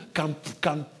school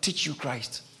can teach you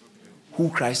Christ, who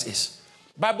Christ is.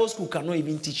 Bible school cannot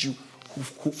even teach you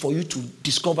for you to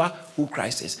discover who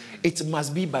Christ is. It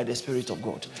must be by the Spirit of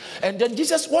God. And then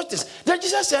Jesus, watch this. Then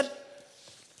Jesus said,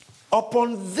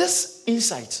 upon this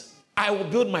insight, I will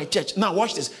build my church. Now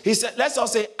watch this. He said, let's all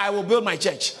say, I will build my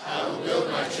church. I will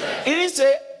build my church. He didn't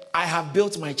say, I have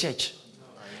built my church.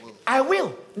 I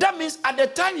will. That means at the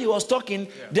time he was talking,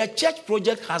 the church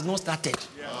project has not started.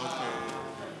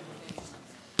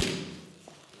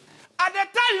 At the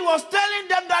time he was telling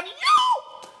them that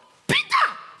you,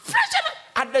 Peter,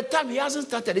 at the time he hasn't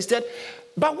started. He said,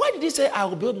 but why did he say I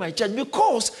will build my church?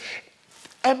 Because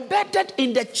embedded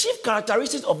in the chief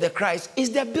characteristics of the Christ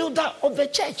is the builder of the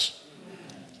church.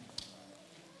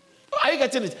 Are you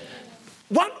getting it?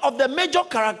 One of the major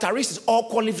characteristics or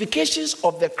qualifications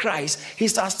of the Christ,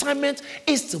 his assignment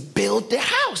is to build the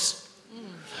house.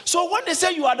 So when they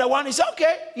say you are the one, he said,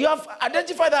 okay, you have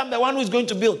identified that I'm the one who is going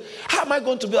to build. How am I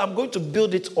going to build? I'm going to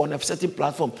build it on a certain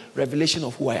platform, revelation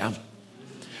of who I am.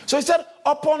 So he said,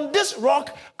 upon this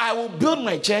rock, I will build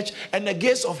my church, and the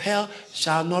gates of hell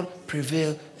shall not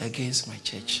prevail against my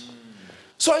church.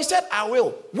 So he said, I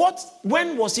will.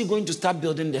 When was he going to start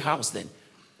building the house then?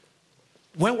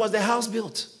 When was the house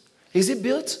built? Is it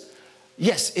built?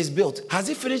 Yes, it's built. Has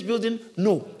it finished building?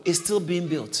 No, it's still being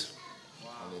built.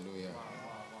 Hallelujah.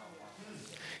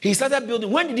 He started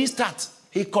building. When did he start?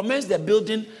 He commenced the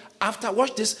building after,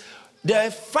 watch this. There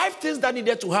are 5 things that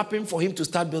needed to happen for him to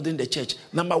start building the church.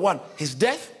 Number 1, his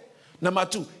death. Number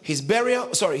 2, his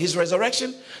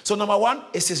resurrection. So number 1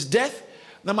 is his death.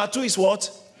 Number 2 is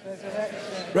what?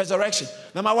 Resurrection.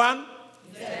 Number 1?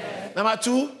 Number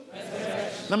 2?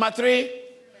 Number 3?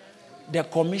 The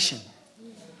commission.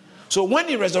 So when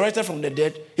he resurrected from the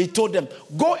dead, he told them,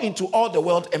 go into all the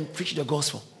world and preach the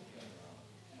gospel.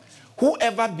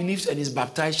 Whoever believes and is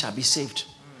baptized shall be saved.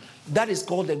 That is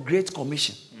called the Great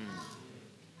Commission.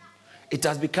 It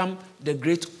has become the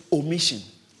Great Omission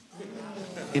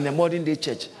in the modern day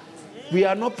church. We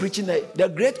are not preaching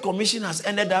the Great Commission has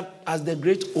ended up as the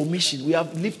Great Omission. We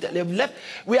have left.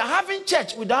 We are having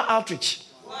church without outreach.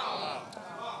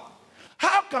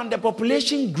 How can the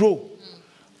population grow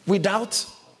without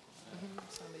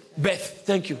birth?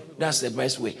 Thank you. That's the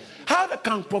best way. How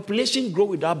can population grow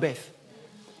without birth?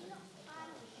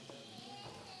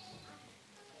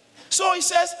 So he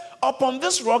says, upon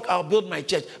this rock I'll build my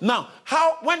church. Now,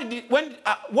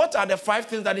 what are the 5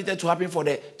 things that needed to happen for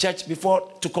the church before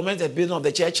to commence the building of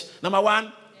the church? Number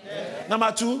 1,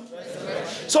 number 2.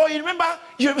 So you remember,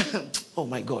 oh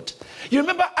my God. You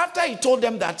remember after he told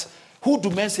them that, who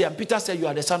do men say? And Peter said, you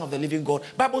are the Son of the living God.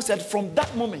 Bible said from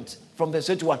that moment, from verse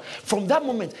 21, from that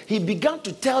moment, he began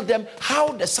to tell them how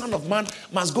the Son of Man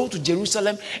must go to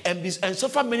Jerusalem and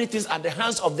suffer many things at the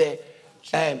hands of the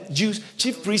Jews,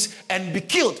 chief priests, and be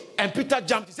killed. And Peter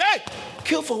jumped. He said, hey,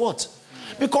 kill for what?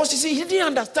 Because you see, he didn't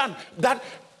understand that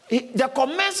the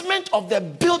commencement of the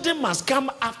building must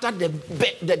come after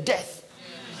the death.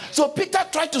 So Peter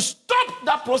tried to stop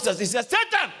that process. He said,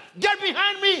 Satan, get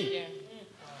behind me. Yeah.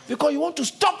 Because you want to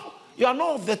stop. You are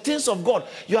not of the things of God.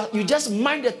 You just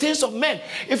mind the things of men.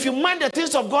 If you mind the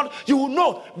things of God, you will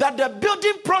know that the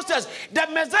building process, the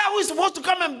Messiah who is supposed to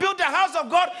come and build the house of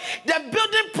God, the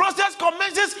building process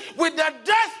commences with the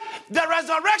death, the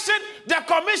resurrection, the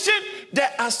commission,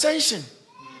 the ascension.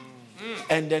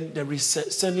 And then the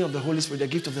sending of the Holy Spirit, the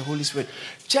gift of the Holy Spirit.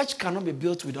 Church cannot be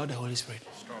built without the Holy Spirit.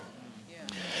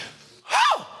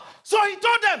 How? So he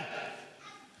told them,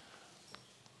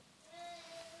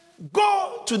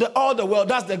 go to all the world.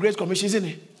 That's the Great Commission, isn't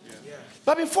it? Yeah.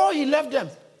 But before he left them,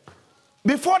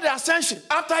 before the ascension,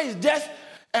 after his death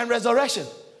and resurrection,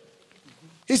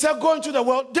 he said, go into the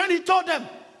world. Then he told them,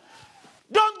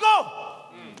 don't go.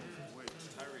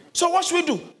 So what should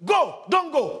we do? Go,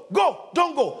 don't go. Go,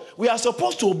 don't go. We are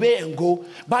supposed to obey and go.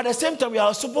 But at the same time, we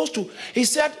are supposed to, he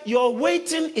said, your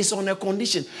waiting is on a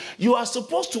condition. You are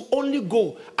supposed to only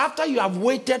go after you have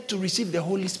waited to receive the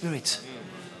Holy Spirit.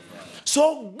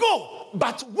 So go,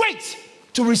 but wait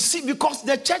to receive, because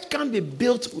the church can't be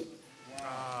built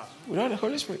without the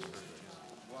Holy Spirit.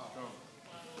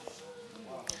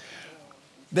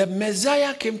 The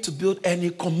Messiah came to build and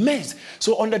he commenced.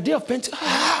 So on the day of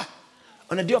Pentecost,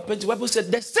 the Bible said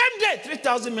the same day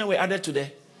 3,000 men were added to the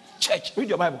church. Read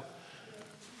your Bible.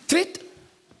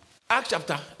 Acts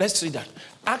chapter, let's read that.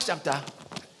 Acts chapter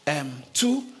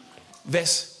 2,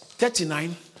 verse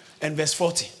 39 and verse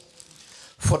 40.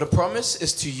 For the promise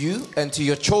is to you and to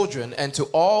your children and to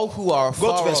all who are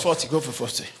far off. Go to verse 40. Go for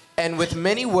 40. And with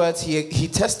many words he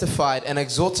testified and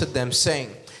exhorted them,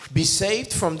 saying, be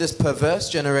saved from this perverse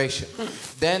generation.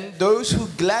 Then those who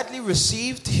gladly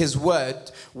received his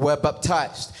word were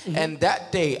baptized. And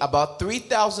that day about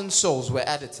 3,000 souls were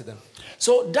added to them.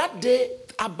 So that day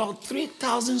about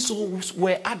 3,000 souls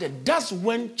were added. That's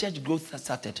when church growth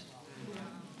started.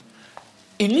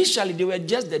 Initially they were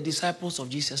just the disciples of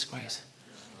Jesus Christ.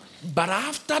 But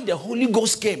after the Holy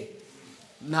Ghost came,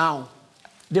 now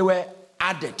they were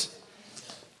added.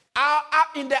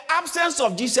 In the absence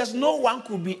of Jesus, no one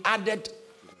could be added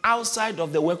outside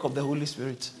of the work of the Holy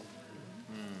Spirit.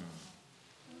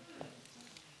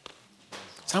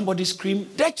 Somebody scream,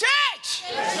 the church!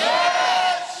 The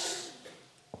church!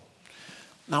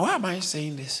 Now, why am I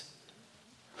saying this?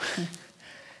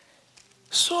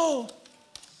 So,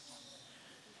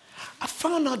 I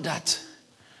found out that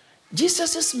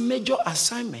Jesus' major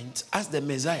assignment as the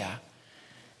Messiah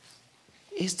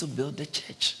is to build the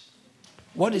church.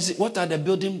 What is it? What are the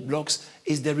building blocks?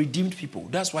 Is the redeemed people.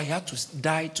 That's why he had to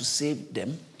die to save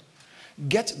them.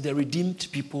 Get the redeemed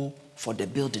people for the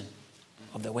building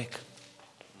of the work.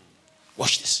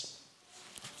 Watch this.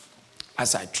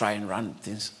 As I try and round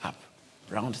things up.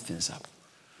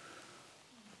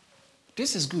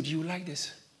 This is good. You like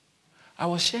this? I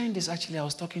was sharing this actually. I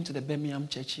was talking to the Birmingham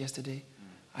church yesterday.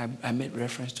 I made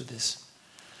reference to this.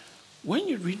 When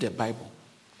you read the Bible,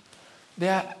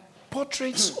 there are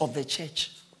portraits of the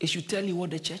church. It should tell you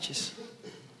what the church is.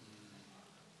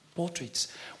 Portraits.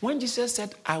 When Jesus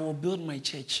said, I will build my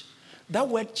church, that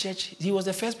word church, he was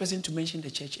the first person to mention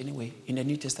the church anyway in the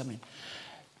New Testament.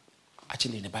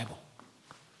 Actually in the Bible.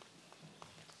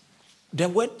 The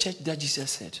word church that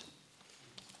Jesus said,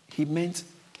 he meant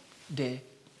the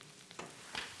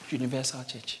universal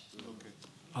church.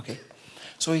 Okay.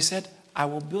 So he said, I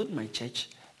will build my church,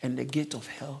 and the gate of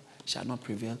hell shall not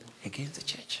prevail against the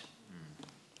church.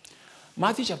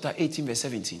 Matthew chapter 18, verse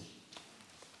 17.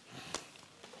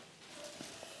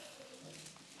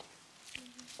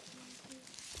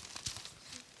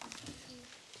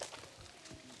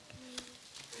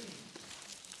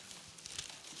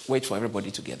 Wait for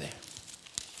everybody to get there.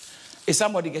 Is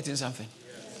somebody getting something?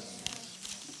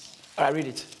 Yes. All right, read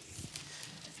it.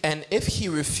 And if he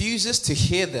refuses to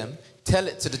hear them, tell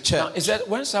it to the church. Now, it said,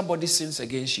 when somebody sins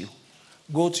against you,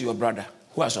 go to your brother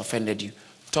who has offended you.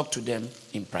 Talk to them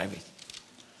in private.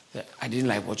 I didn't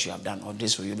like what you have done, or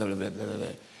this for you, blah, blah, blah, blah, blah.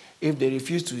 If they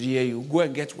refuse to hear you, go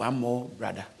and get one more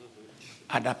brother,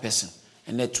 other person,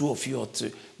 and the two of you ought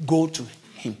to go to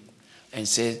him and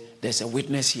say, there's a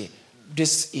witness here.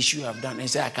 This issue you have done, and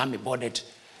say, I can't be bothered.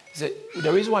 So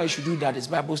the reason why you should do that is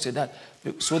Bible said that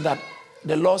so that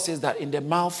the law says that in the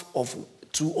mouth of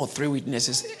 2 or 3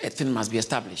 witnesses, a thing must be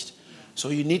established. So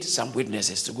you need some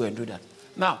witnesses to go and do that.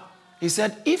 Now, he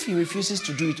said, if he refuses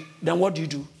to do it, then what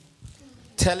do?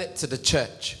 Tell it to the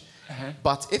church.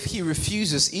 But if he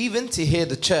refuses even to hear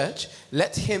the church,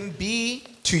 let him be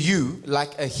to you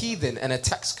like a heathen and a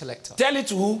tax collector. Tell it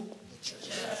to who?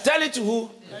 Tell it to who?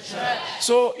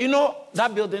 So, you know,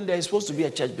 that building there is supposed to be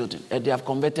a church building. And they have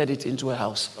converted it into a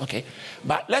house. Okay.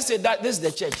 But let's say that this is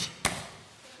the church.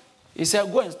 He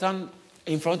said, go and stand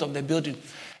in front of the building.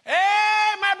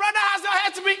 Hey, my brother has not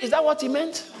hurt me. Is that what he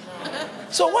meant?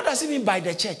 So what does he mean by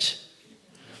the church?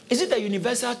 Is it a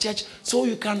universal church so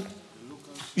you can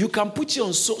put it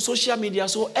on social media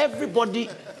so everybody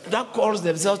that calls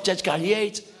themselves church can hear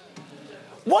it?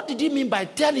 What did he mean by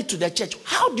tell it to the church?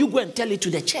 How do you go and tell it to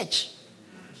the church?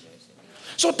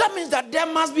 So that means that there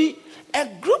must be a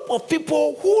group of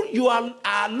people who you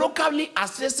are locally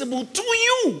accessible to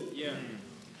you. Yeah.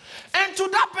 And to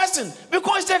that person,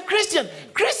 because it's a Christian.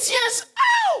 Christians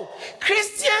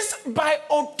by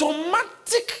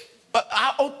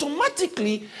are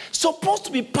automatically supposed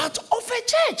to be part of a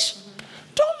church.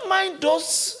 Don't mind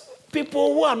those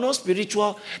people who are not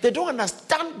spiritual. They don't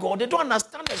understand God. They don't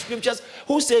understand the scriptures,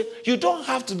 who say you don't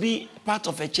have to be part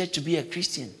of a church to be a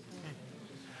Christian.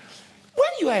 When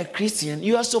you are a Christian,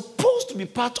 you are supposed to be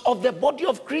part of the body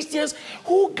of Christians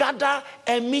who gather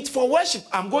and meet for worship.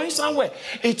 I'm going somewhere.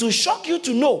 It will shock you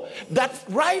to know that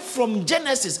right from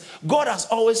Genesis, God has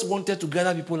always wanted to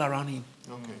gather people around him.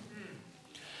 Okay.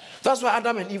 That's why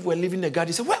Adam and Eve were living in the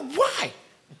garden. He said, why?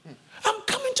 I'm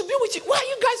coming to be with you. Why are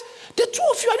you guys? The two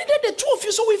of you, I needed the two of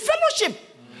you, so we fellowship.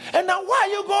 And now why are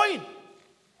you going?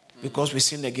 Because we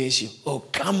sinned against you. Oh,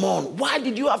 come on. Why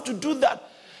did you have to do that?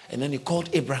 And then he called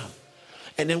Abraham.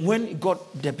 And then when he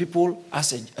got the people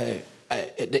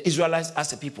the Israelites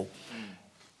as a people,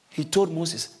 he told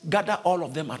Moses, gather all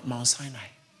of them at Mount Sinai.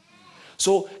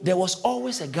 So there was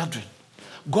always a gathering.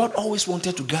 God always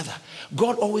wanted to gather.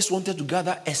 God always wanted to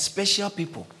gather a special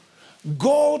people.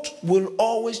 God will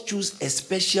always choose a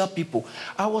special people.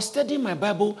 I was studying my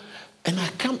Bible and I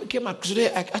came across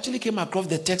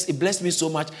the text. It blessed me so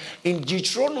much. In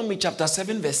Deuteronomy chapter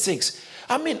 7 verse 6.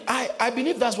 I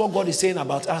believe that's what God is saying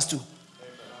about us too.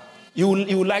 You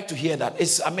would like to hear that.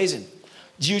 It's amazing.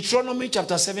 Deuteronomy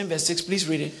chapter 7 verse 6. Please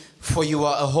read it. For you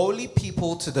are a holy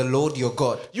people to the Lord your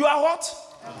God. You are what?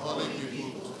 A holy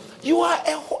people.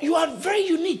 You are very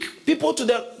unique people to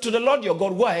the Lord your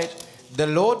God. Go ahead. The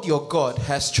Lord your God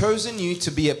has chosen you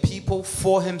to be a people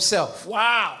for himself.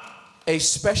 Wow. A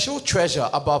special treasure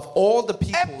above all the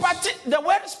people. The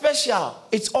word special,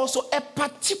 it's also a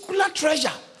particular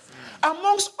treasure.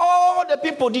 Amongst all the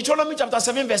people, Deuteronomy chapter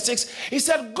 7 verse 6, he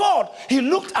said, God, he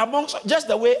looked amongst just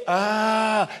the way,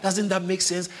 doesn't that make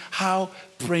sense? How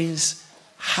Prince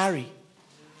Harry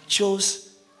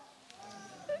chose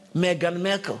Meghan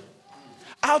Markle.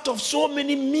 Out of so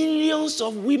many millions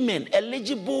of women,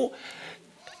 eligible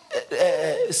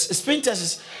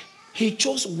spinsters, he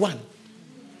chose one.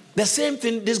 The same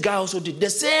thing this guy also did.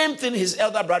 The same thing his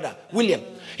elder brother, William.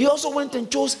 He also went and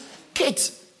chose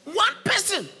Kate. One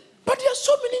person. But there are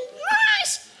so many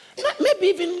nice, maybe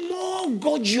even more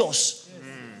gorgeous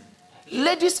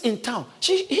ladies in town.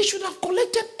 He should have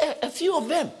collected a few of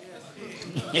them.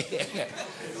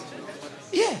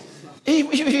 Yeah.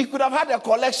 He could have had a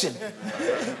collection.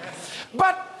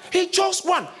 But he chose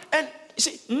one. And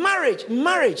see, marriage,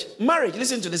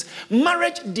 listen to this.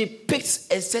 Marriage depicts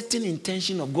a certain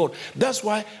intention of God. That's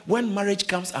why when marriage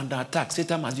comes under attack,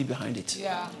 Satan must be behind it.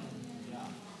 Yeah.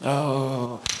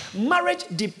 Oh. Marriage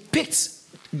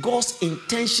depicts God's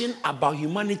intention about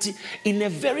humanity in a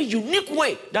very unique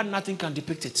way that nothing can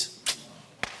depict it.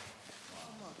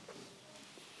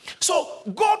 So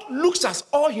God looks at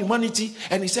all humanity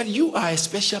and he said, you are a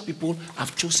special people.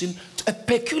 I've chosen a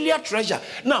peculiar treasure.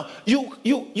 Now, you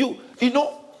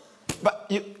know,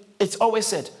 but it's always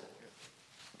said,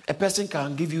 a person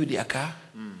can give you their car.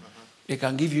 They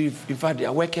can give you, in fact,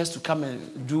 their workers to come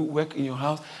and do work in your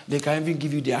house. They can even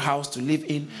give you their house to live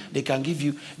in. They can give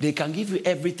you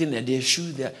everything, and their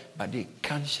shoes there, but they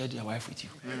can't share their wife with you.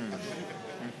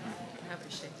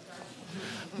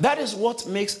 That is what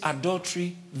makes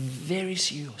adultery very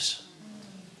serious.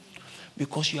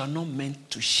 Because you are not meant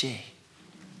to share.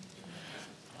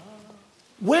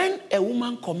 When a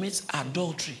woman commits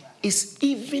adultery, it's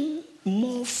even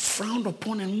more frowned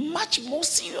upon and much more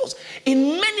serious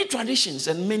in many traditions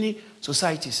and many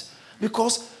societies.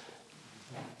 Because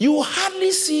you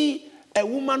hardly see a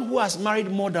woman who has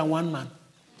married more than one man.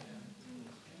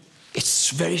 It's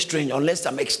very strange, unless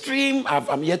I'm extreme.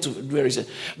 I'm yet to do a research.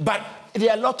 But there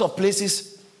are a lot of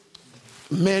places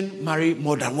men marry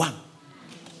more than one.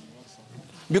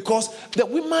 Because the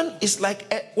woman is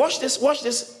like, watch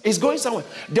this, it's going somewhere.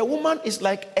 The woman is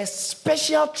like a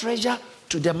special treasure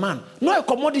to the man. Not a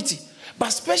commodity, but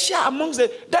special amongst them.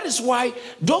 That is why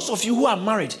those of you who are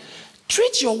married,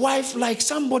 treat your wife like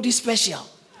somebody special.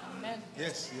 Amen.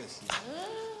 Yes.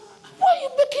 Why are you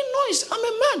making noise? I'm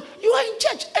a man. You are in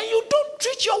church and you don't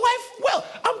treat your wife well.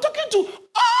 I'm talking to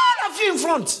all of you in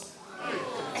front.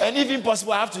 And if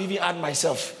impossible, I have to even add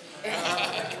myself.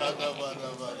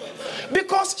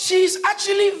 Because she is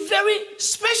actually very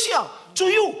special to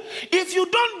you. If you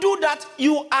don't do that,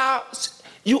 you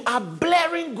are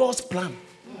blaring God's plan.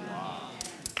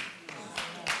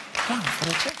 Plan for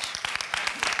the church.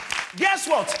 Guess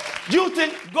what? Do you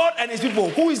think God and his people,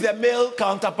 who is the male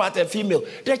counterpart and female?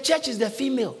 The church is the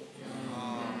female.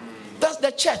 That's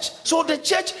the church. So the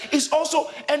church is also,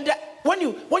 and when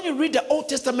you read the Old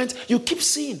Testament, you keep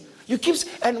seeing.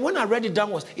 And when I read it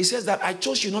downwards, it says that I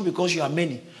chose you not because you are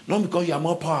many, not because you are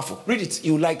more powerful. Read it,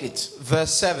 you like it.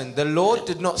 Verse 7, the Lord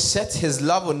did not set his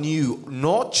love on you,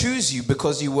 nor choose you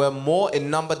because you were more in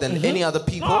number than any other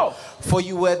people, No. for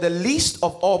you were the least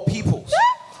of all peoples.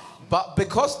 But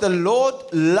because the Lord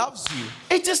loves you.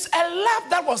 It is a love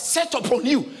that was set upon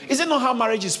you. Is it not how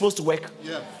marriage is supposed to work?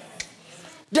 Yeah.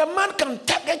 The man can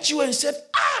target you and say,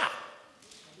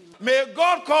 may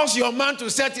God cause your man to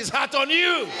set his heart on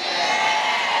you.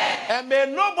 And may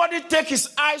nobody take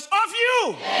his eyes off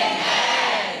you.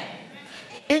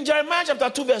 In Jeremiah chapter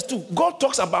 2 verse 2, God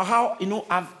talks about how,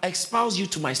 I've espoused you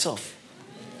to myself.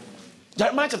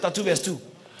 Jeremiah chapter 2 verse 2.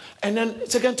 And then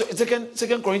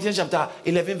second Corinthians chapter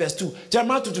 11 verse 2.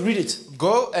 Jeremiah 2, to read it.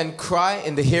 Go and cry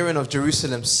in the hearing of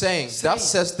Jerusalem, saying,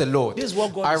 thus says the Lord, This is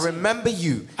what God I is saying. remember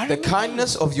you, I the remember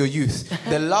kindness of your youth,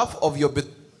 the love of your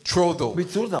betrothal,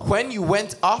 when you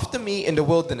went after me in the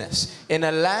wilderness, in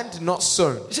a land not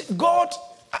sown. You see, God,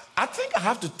 I think I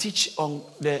have to teach on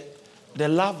the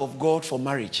love of God for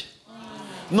marriage.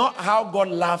 Not how God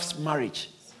loves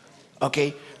marriage.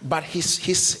 Okay? But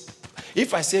his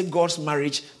if I say God's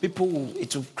marriage, it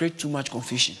will create too much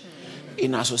confusion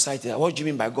in our society. What do you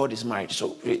mean by God is married?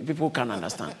 So people can't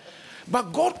understand.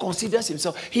 But God considers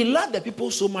himself. He loved the people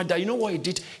so much that you know what he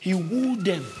did? He wooed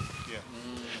them. Yeah.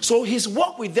 So his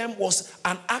work with them was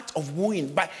an act of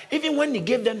wooing. But even when he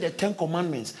gave them the 10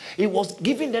 commandments, he was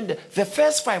giving them the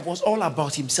first 5 was all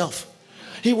about himself.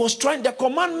 He was trying, the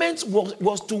commandments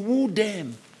was to woo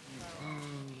them.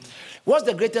 What's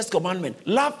the greatest commandment?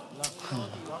 Love.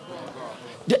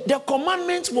 The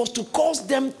commandment was to cause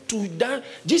them to die.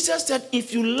 Jesus said,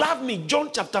 if you love me, John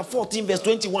chapter 14 verse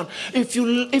 21, if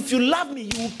you love me,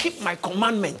 you will keep my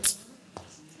commandment.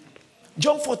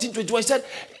 John 14 21 said,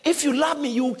 if you love me,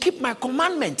 you will keep my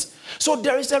commandment. So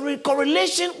there is a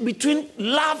correlation between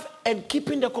love and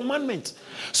keeping the commandment.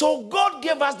 So God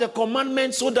gave us the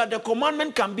commandment so that the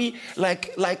commandment can be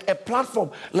like a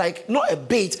platform, like not a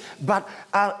bait, but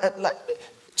like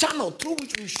channel through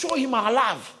which we show him our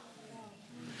love.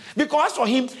 Because for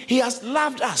him, he has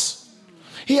loved us.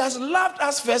 He has loved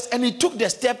us first, and he took the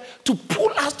step to pull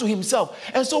us to himself.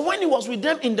 And so when he was with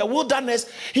them in the wilderness,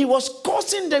 he was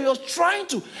causing them, he was trying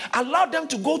to allow them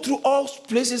to go through all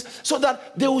places so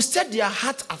that they will set their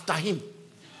heart after him.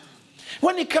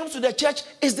 When it comes to the church,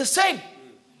 it's the same.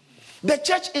 The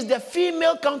church is the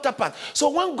female counterpart. So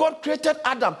when God created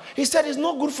Adam, he said it's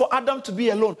not good for Adam to be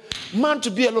alone, man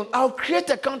to be alone. I'll create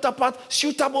a counterpart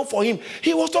suitable for him.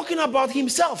 He was talking about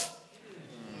himself.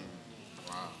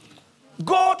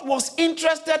 God was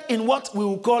interested in what we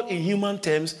will call in human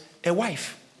terms a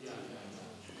wife.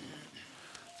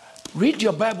 Read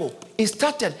your Bible. It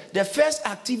started, the first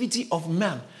activity of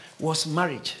man was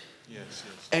marriage. Yes.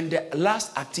 And the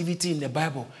last activity in the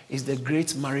Bible is the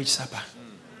great marriage supper.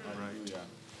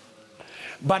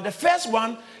 But the first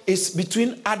one is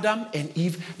between Adam and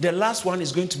Eve. The last one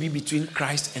is going to be between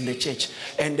Christ and the church.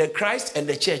 And the Christ and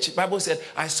the church, the Bible said,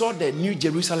 I saw the new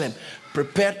Jerusalem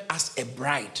prepared as a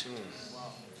bride,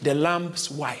 the Lamb's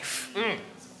wife.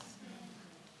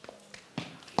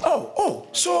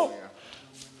 So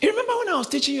you remember when I was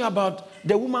teaching you about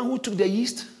the woman who took the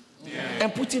yeast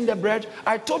and put in the bread?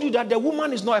 I told you that the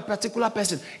woman is not a particular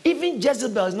person. Even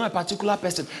Jezebel is not a particular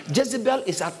person. Jezebel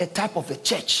is a type of a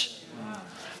church.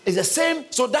 It's the same.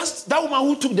 So that's that woman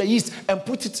who took the yeast and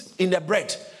put it in the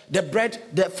bread. The bread,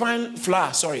 the fine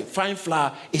flour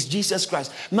is Jesus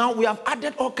Christ. Now we have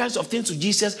added all kinds of things to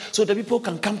Jesus so that people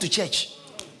can come to church.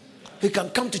 He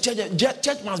can come to church.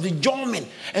 Church must be German.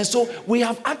 And so we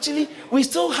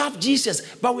still have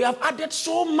Jesus, but we have added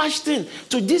so much thing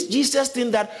to this Jesus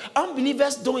thing that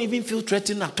unbelievers don't even feel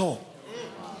threatened at all.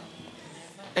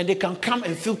 And they can come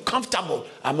and feel comfortable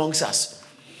amongst us.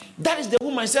 That is the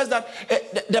woman. It says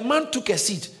that the man took a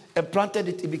seed and planted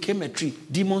it. It became a tree.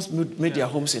 Demons made their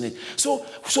homes in it. So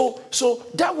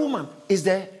that woman is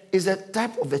a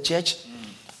type of the church.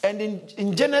 And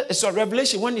in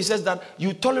Revelation, when he says that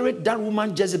you tolerate that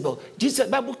woman Jezebel, Jesus,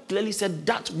 the Bible clearly said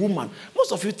that woman.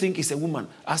 Most of you think it's a woman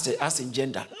as in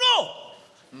gender. No,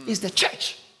 it's the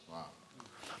church. Wow.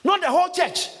 Not the whole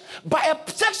church, but a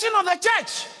section of the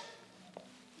church.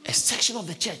 A section of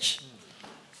the church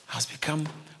has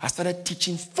started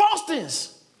teaching false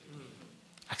things,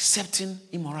 accepting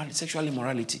immorality, sexual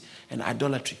immorality, and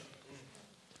idolatry.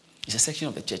 It's a section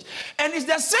of the church. And it's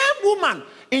the same woman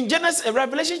in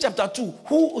Revelation chapter 2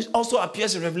 who also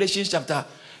appears in Revelation chapter...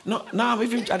 No, now I'm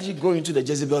even actually going into the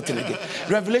Jezebel thing again.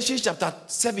 Revelation chapter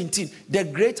 17, the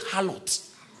great harlot.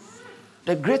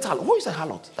 The great harlot. Who is a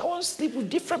harlot? That one sleep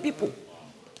with different people.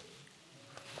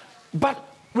 But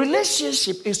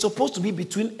relationship is supposed to be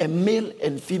between a male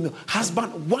and female.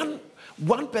 Husband,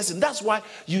 one person. That's why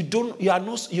you don't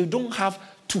have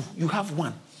two. You have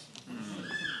one.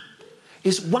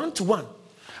 It's 1-to-1.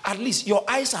 At least your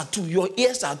eyes are 2, your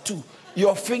ears are 2,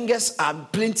 your fingers are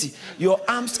plenty, your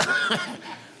arms.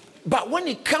 But when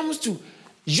it comes to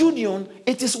union,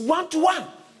 it is 1-to-1.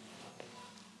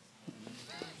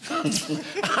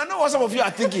 I know what some of you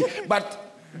are thinking,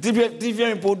 but different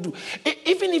people do.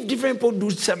 Even if different people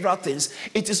do several things,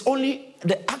 it is only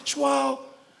the actual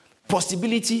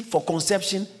possibility for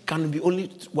conception can be only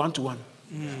 1-to-1.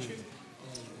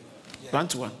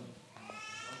 1-to-1.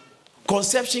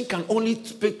 Conception can only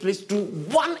take place through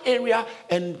one area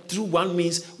and through one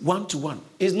means 1-to-1.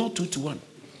 It's not 2-to-1.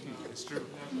 It's true.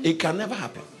 It can never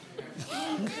happen.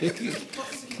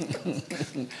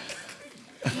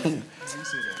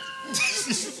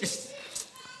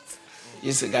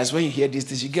 You see, guys, when you hear these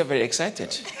things, you get very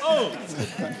excited. Oh!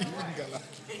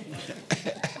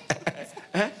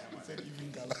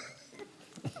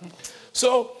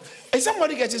 So, is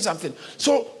somebody getting something?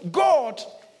 So, God,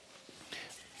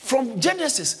 from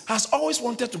Genesis, has always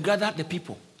wanted to gather the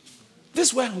people. This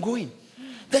is where I'm going.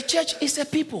 The church is a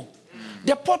people.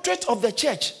 The portrait of the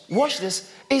church, watch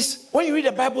this, is, when you read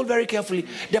the Bible very carefully,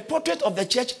 the portrait of the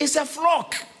church is a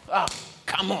flock. Ah,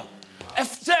 come on.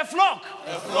 Say a flock.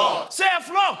 A flock. Say a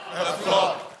flock. A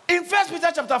flock. In 1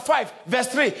 Peter chapter 5, verse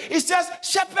 3, it says,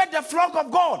 shepherd the flock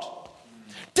of God.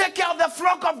 Take care of the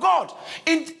flock of God.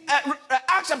 In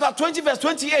Acts chapter 20, verse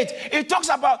 28, it talks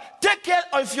about take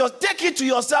it to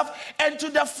yourself and to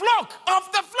the flock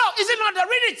of the flock. Is it not there?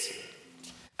 Read it.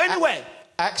 Anyway.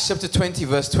 Acts chapter 20,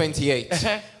 verse 28.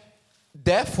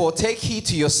 Therefore, take heed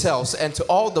to yourselves and to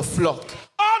all the flock.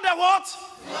 All the what?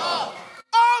 Flock.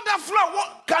 All the flock.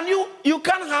 What can you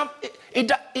can't have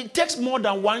it. It takes more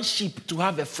than one sheep to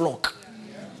have a flock.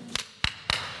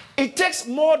 It takes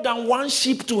more than one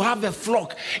sheep to have a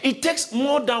flock. It takes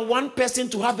more than one person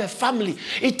to have a family.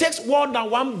 It takes more than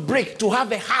one brick to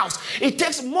have a house. It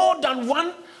takes more than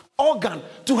one organ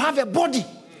to have a body.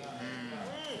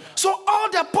 So all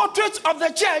the portraits of the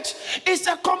church is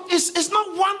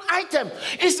not one item.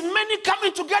 It's many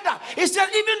coming together. It said,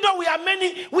 even though we are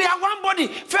many, we are one body.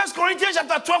 1 Corinthians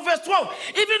chapter 12, verse 12.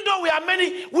 Even though we are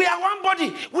many, we are one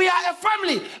body. We are a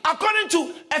family. According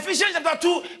to Ephesians chapter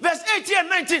 2, verse 18 and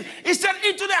 19, it said,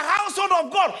 into the household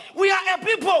of God, we are a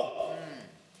people.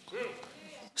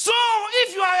 So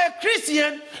if you are a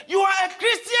Christian, you are a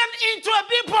Christian into a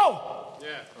people.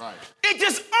 Yeah, right. It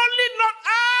is only not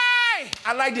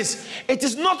I like this. It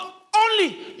is not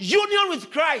only union with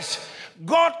Christ.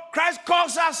 Christ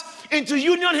calls us into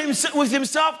union with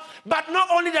himself, but not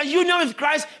only the union with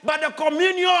Christ, but the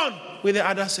communion with the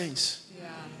other saints. Yeah.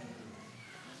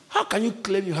 How can you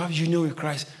claim you have union with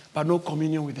Christ, but no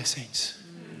communion with the saints?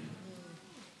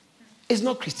 It's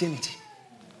not Christianity.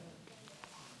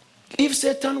 If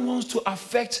Satan wants to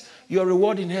affect your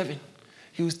reward in heaven,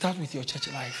 he will start with your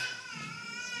church life.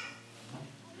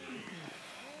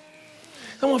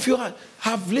 Some of you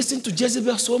have listened to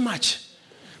Jezebel so much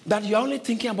that you're only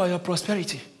thinking about your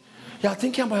prosperity. You're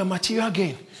thinking about your material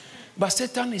gain. But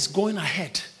Satan is going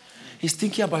ahead. He's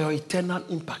thinking about your eternal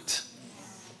impact.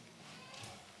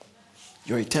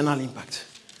 Your eternal impact.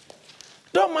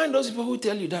 Don't mind those people who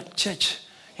tell you that church,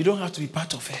 you don't have to be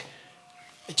part of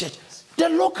a church. The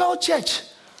local church.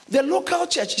 The local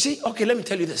church. You see, okay, let me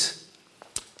tell you this.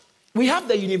 We have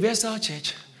the universal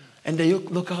church and the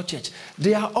local church.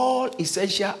 They are all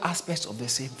essential aspects of the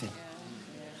same thing.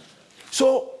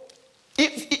 So,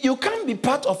 if you can't be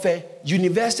part of a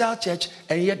universal church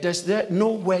and yet there's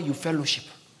nowhere you fellowship.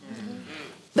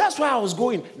 That's why I was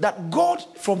going, that God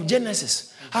from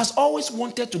Genesis has always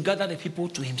wanted to gather the people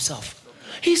to himself.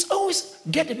 He's always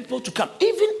get the people to come.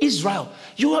 Even Israel,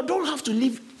 you don't have to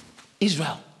leave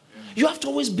Israel. You have to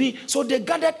always be. So they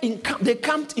gathered they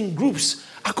camped in groups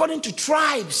according to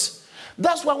tribes.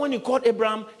 That's why when you called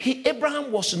Abraham,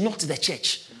 Abraham was not the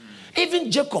church. Even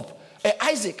Jacob,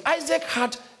 Isaac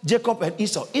had Jacob and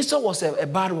Esau. Esau was a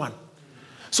bad one.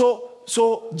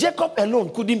 So Jacob alone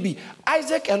couldn't be.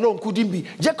 Isaac alone couldn't be.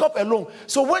 Jacob alone.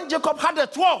 So when Jacob had the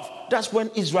 12, that's when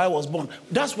Israel was born.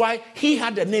 That's why he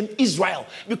had the name Israel.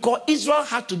 Because Israel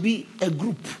had to be a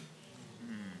group.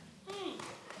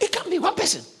 It can't be one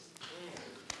person.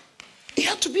 It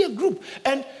had to be a group.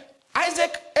 And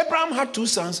Abraham had 2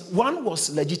 sons. One was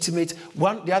legitimate.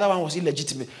 The other one was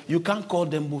illegitimate. You can't call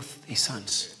them both his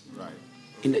sons.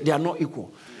 Right. They are not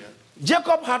equal. Yeah.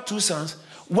 Jacob had 2 sons.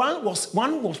 One was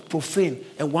profane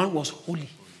and one was holy.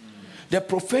 The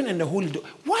profane and the holy.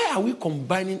 Why are we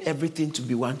combining everything to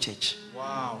be one church?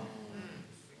 Wow.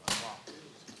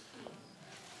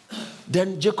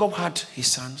 Then Jacob had his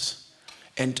sons,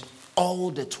 and all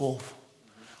the 12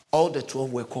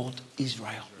 were called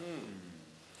Israel.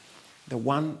 The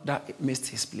one that missed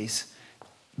his place,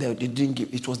 they didn't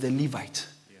give. It was the Levite.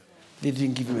 They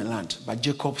didn't give him a land, but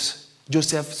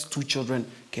Joseph's 2 children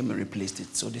came and replaced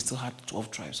it. So they still had 12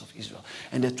 tribes of Israel.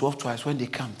 And the 12 tribes, when they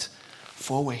camped,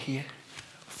 4 were here,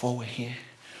 4 were here,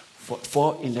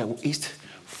 4 in the east,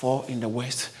 4 in the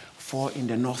west, 4 in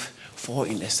the north, 4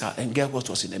 in the south. And guess what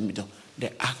was in the middle?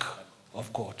 The ark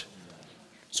of God.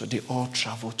 So they all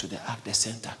traveled to the ark, the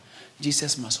center.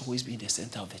 Jesus must always be the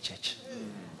center of the church.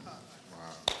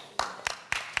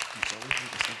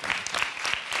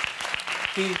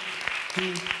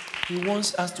 He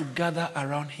wants us to gather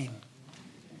around him.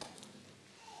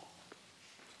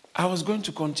 I was going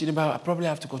to continue, but I probably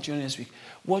have to continue next week.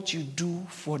 What you do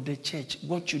for the church,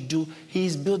 what you do, he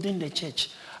is building the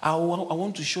church. I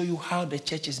want to show you how the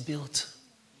church is built.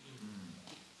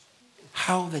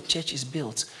 How the church is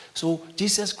built. So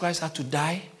Jesus Christ had to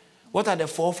die. What are the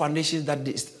 4 foundations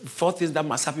 4 things that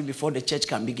must happen before the church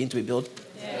can begin to be built?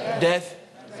 Death,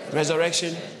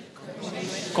 resurrection,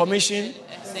 commission,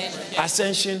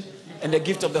 ascension, and the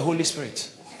gift of the Holy Spirit.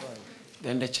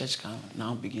 Then the church can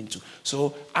now begin to.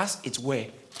 So as it were,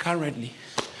 currently,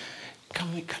 can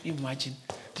you imagine,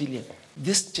 Dillian,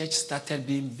 this church started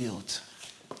being built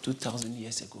 2,000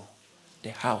 years ago.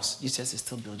 The house, Jesus is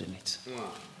still building it.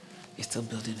 He's still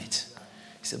building it.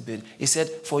 He said,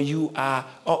 for you are,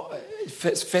 1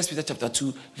 Peter chapter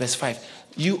 2, verse 5,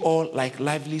 you all like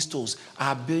lively stones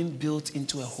are being built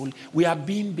into a holy. We are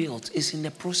being built. It's in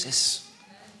the process.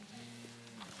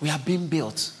 We are being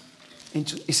built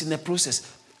into. It's in the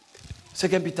process.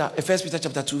 1 Peter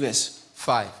chapter 2, verse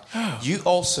 5. You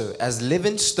also, as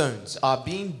living stones, are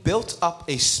being built up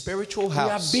a spiritual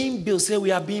house. We are being built. Say,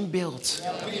 we are being built.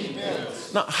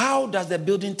 Now, how does the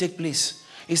building take place?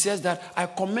 It says that I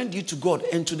commend you to God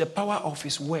and to the power of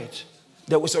his word.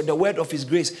 The word of his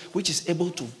grace, which is able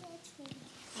to.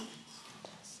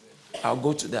 I'll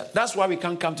go to that. That's why we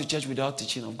can't come to church without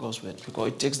teaching of God's word, because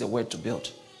it takes the word to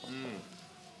build.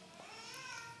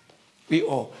 We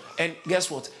all. And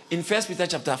guess what? In 1 Peter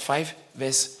chapter 5,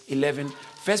 verse 11,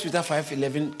 1 Peter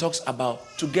 5:11 talks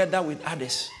about together with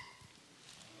others.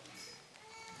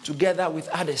 Together with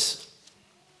others.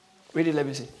 Read it, let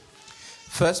me see.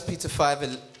 1 Peter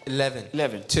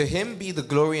 5:11. To him be the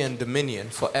glory and dominion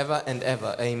forever and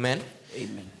ever. Amen.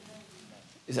 Amen.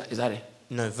 Is that it?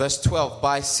 No, verse 12.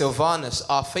 By Silvanus,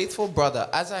 our faithful brother,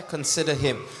 as I consider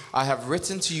him, I have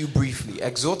written to you briefly,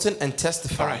 exhorting and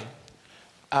testifying.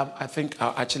 All right. I think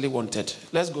I actually wanted.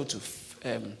 Let's go to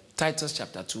Titus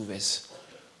chapter 2, verse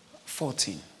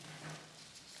 14.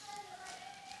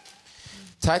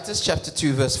 Titus chapter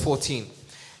 2, verse 14.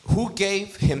 who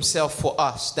gave himself for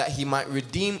us that he might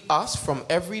redeem us from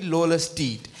every lawless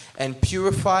deed and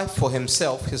purify for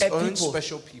himself his own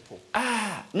special people.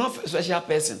 Not a special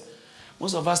person.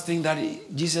 Most of us think that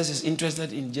Jesus is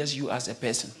interested in just you as a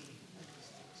person.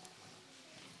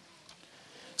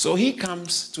 So he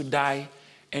comes to die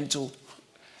and to...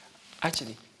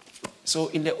 Actually, so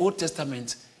in the Old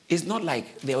Testament, it's not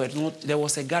like there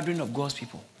was a gathering of God's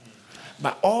people.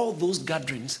 But all those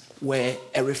gatherings were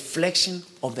a reflection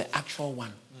of the actual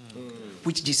one,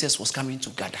 which Jesus was coming to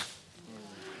gather.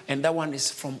 And that one is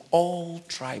from all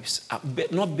tribes,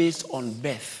 not based on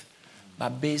birth,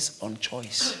 but based on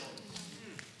choice.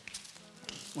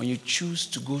 When you choose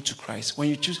to go to Christ, when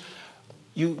you choose,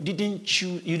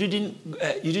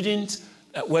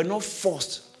 were not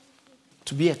forced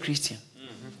to be a Christian.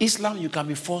 Islam, you can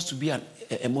be forced to be a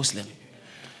Muslim.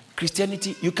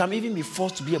 Christianity, you can even be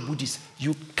forced to be a Buddhist.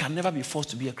 You can never be forced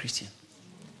to be a Christian.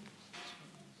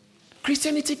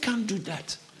 Christianity can't do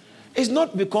that. It's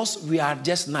not because we are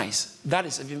just nice. That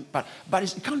is even part. But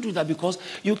it can't do that because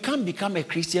you can't become a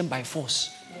Christian by force.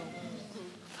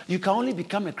 You can only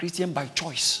become a Christian by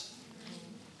choice.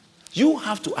 You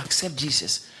have to accept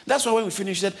Jesus. That's why when we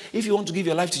finish that, if you want to give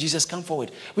your life to Jesus, come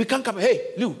forward. We can't come,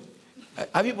 hey, Lou,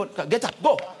 get up,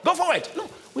 go forward. No,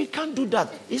 we can't do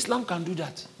that. Islam can do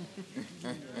that.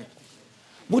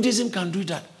 Buddhism can do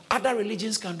that. Other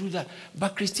religions can do that.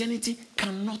 But Christianity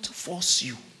cannot force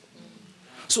you.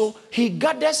 So he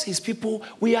gathers his people.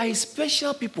 We are his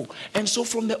special people. And so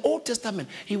from the Old Testament,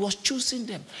 he was choosing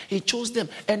them. He chose them.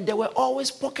 And there were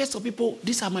always pockets of people.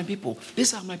 These are my people.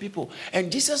 These are my people.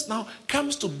 And Jesus now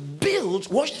comes to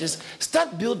build, watch this,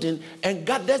 start building and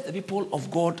gathers the people of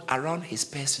God around his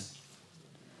person.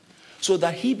 So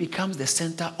that he becomes the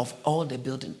center of all the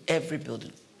building, every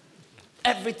building.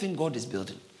 Everything God is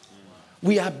building.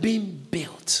 We are being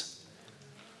built.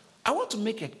 I want to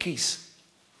make a case.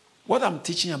 What I'm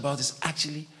teaching about is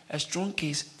actually a strong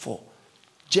case for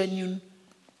genuine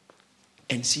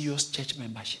and serious church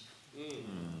membership.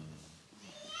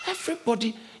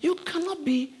 Everybody, you cannot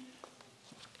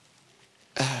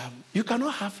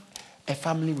have a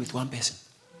family with one person.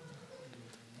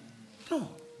 No.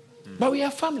 But we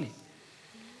are family.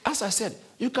 As I said,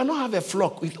 you cannot have a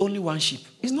flock with only one sheep.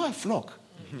 It's not a flock.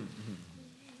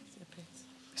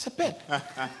 It's a pet.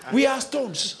 We are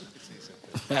stones.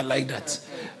 I like that.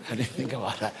 I didn't think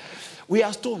about that. We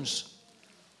are stones.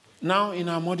 Now, in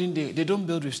our modern day, they don't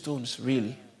build with stones,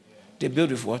 really. They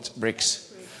build with what?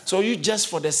 Bricks. So you just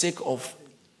for the sake of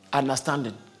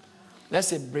understanding, let's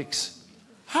say bricks.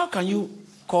 How can you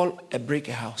call a brick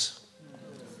a house?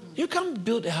 You can't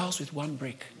build a house with one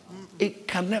brick. It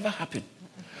can never happen.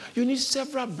 You need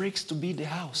several bricks to build the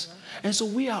house. And so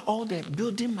we are all the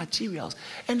building materials.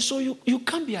 And so you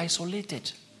can't be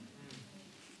isolated.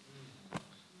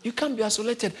 You can't be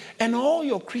isolated. And all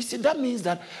your Christian, that means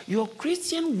that your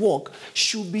Christian walk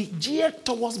should be geared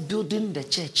towards building the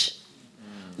church.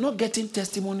 Not getting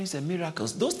testimonies and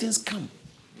miracles. Those things come.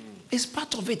 It's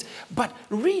part of it. But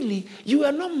really, you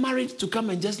are not married to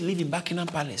come and just live in Buckingham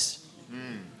Palace.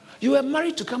 You are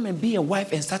married to come and be a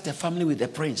wife and start a family with the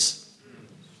prince.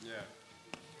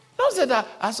 Don't say that,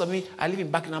 as for me, I live in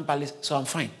Buckingham Palace, so I'm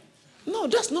fine. No,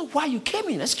 that's not why you came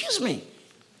in. Excuse me.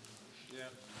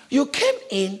 You came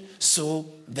in so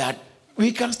that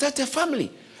we can start a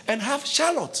family and have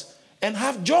Charlotte and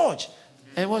have George.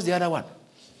 And what's the other one?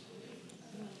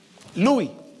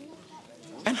 Louis.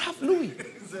 And have Louis.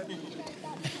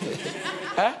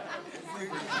 Huh?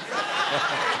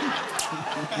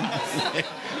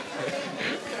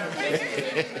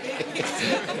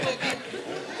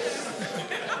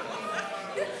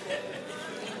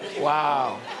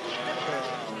 Wow.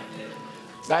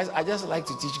 Guys, I just like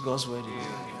to teach God's word.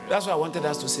 That's why I wanted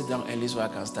us to sit down early so I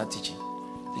can start teaching.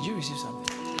 Did you receive something?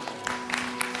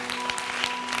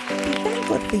 We thank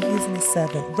God for using his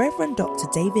servant, Reverend Dr.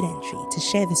 David Entry, to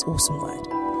share this awesome word.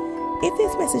 If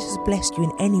this message has blessed you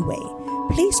in any way,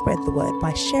 please spread the word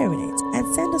by sharing it and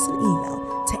send us an email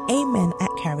to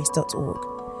amen@charis.org.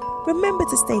 Remember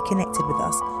to stay connected with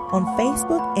us on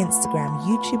Facebook, Instagram,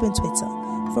 YouTube and Twitter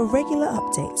for regular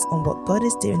updates on what God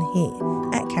is doing here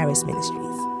at Charis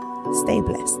Ministries. Stay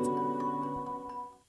blessed.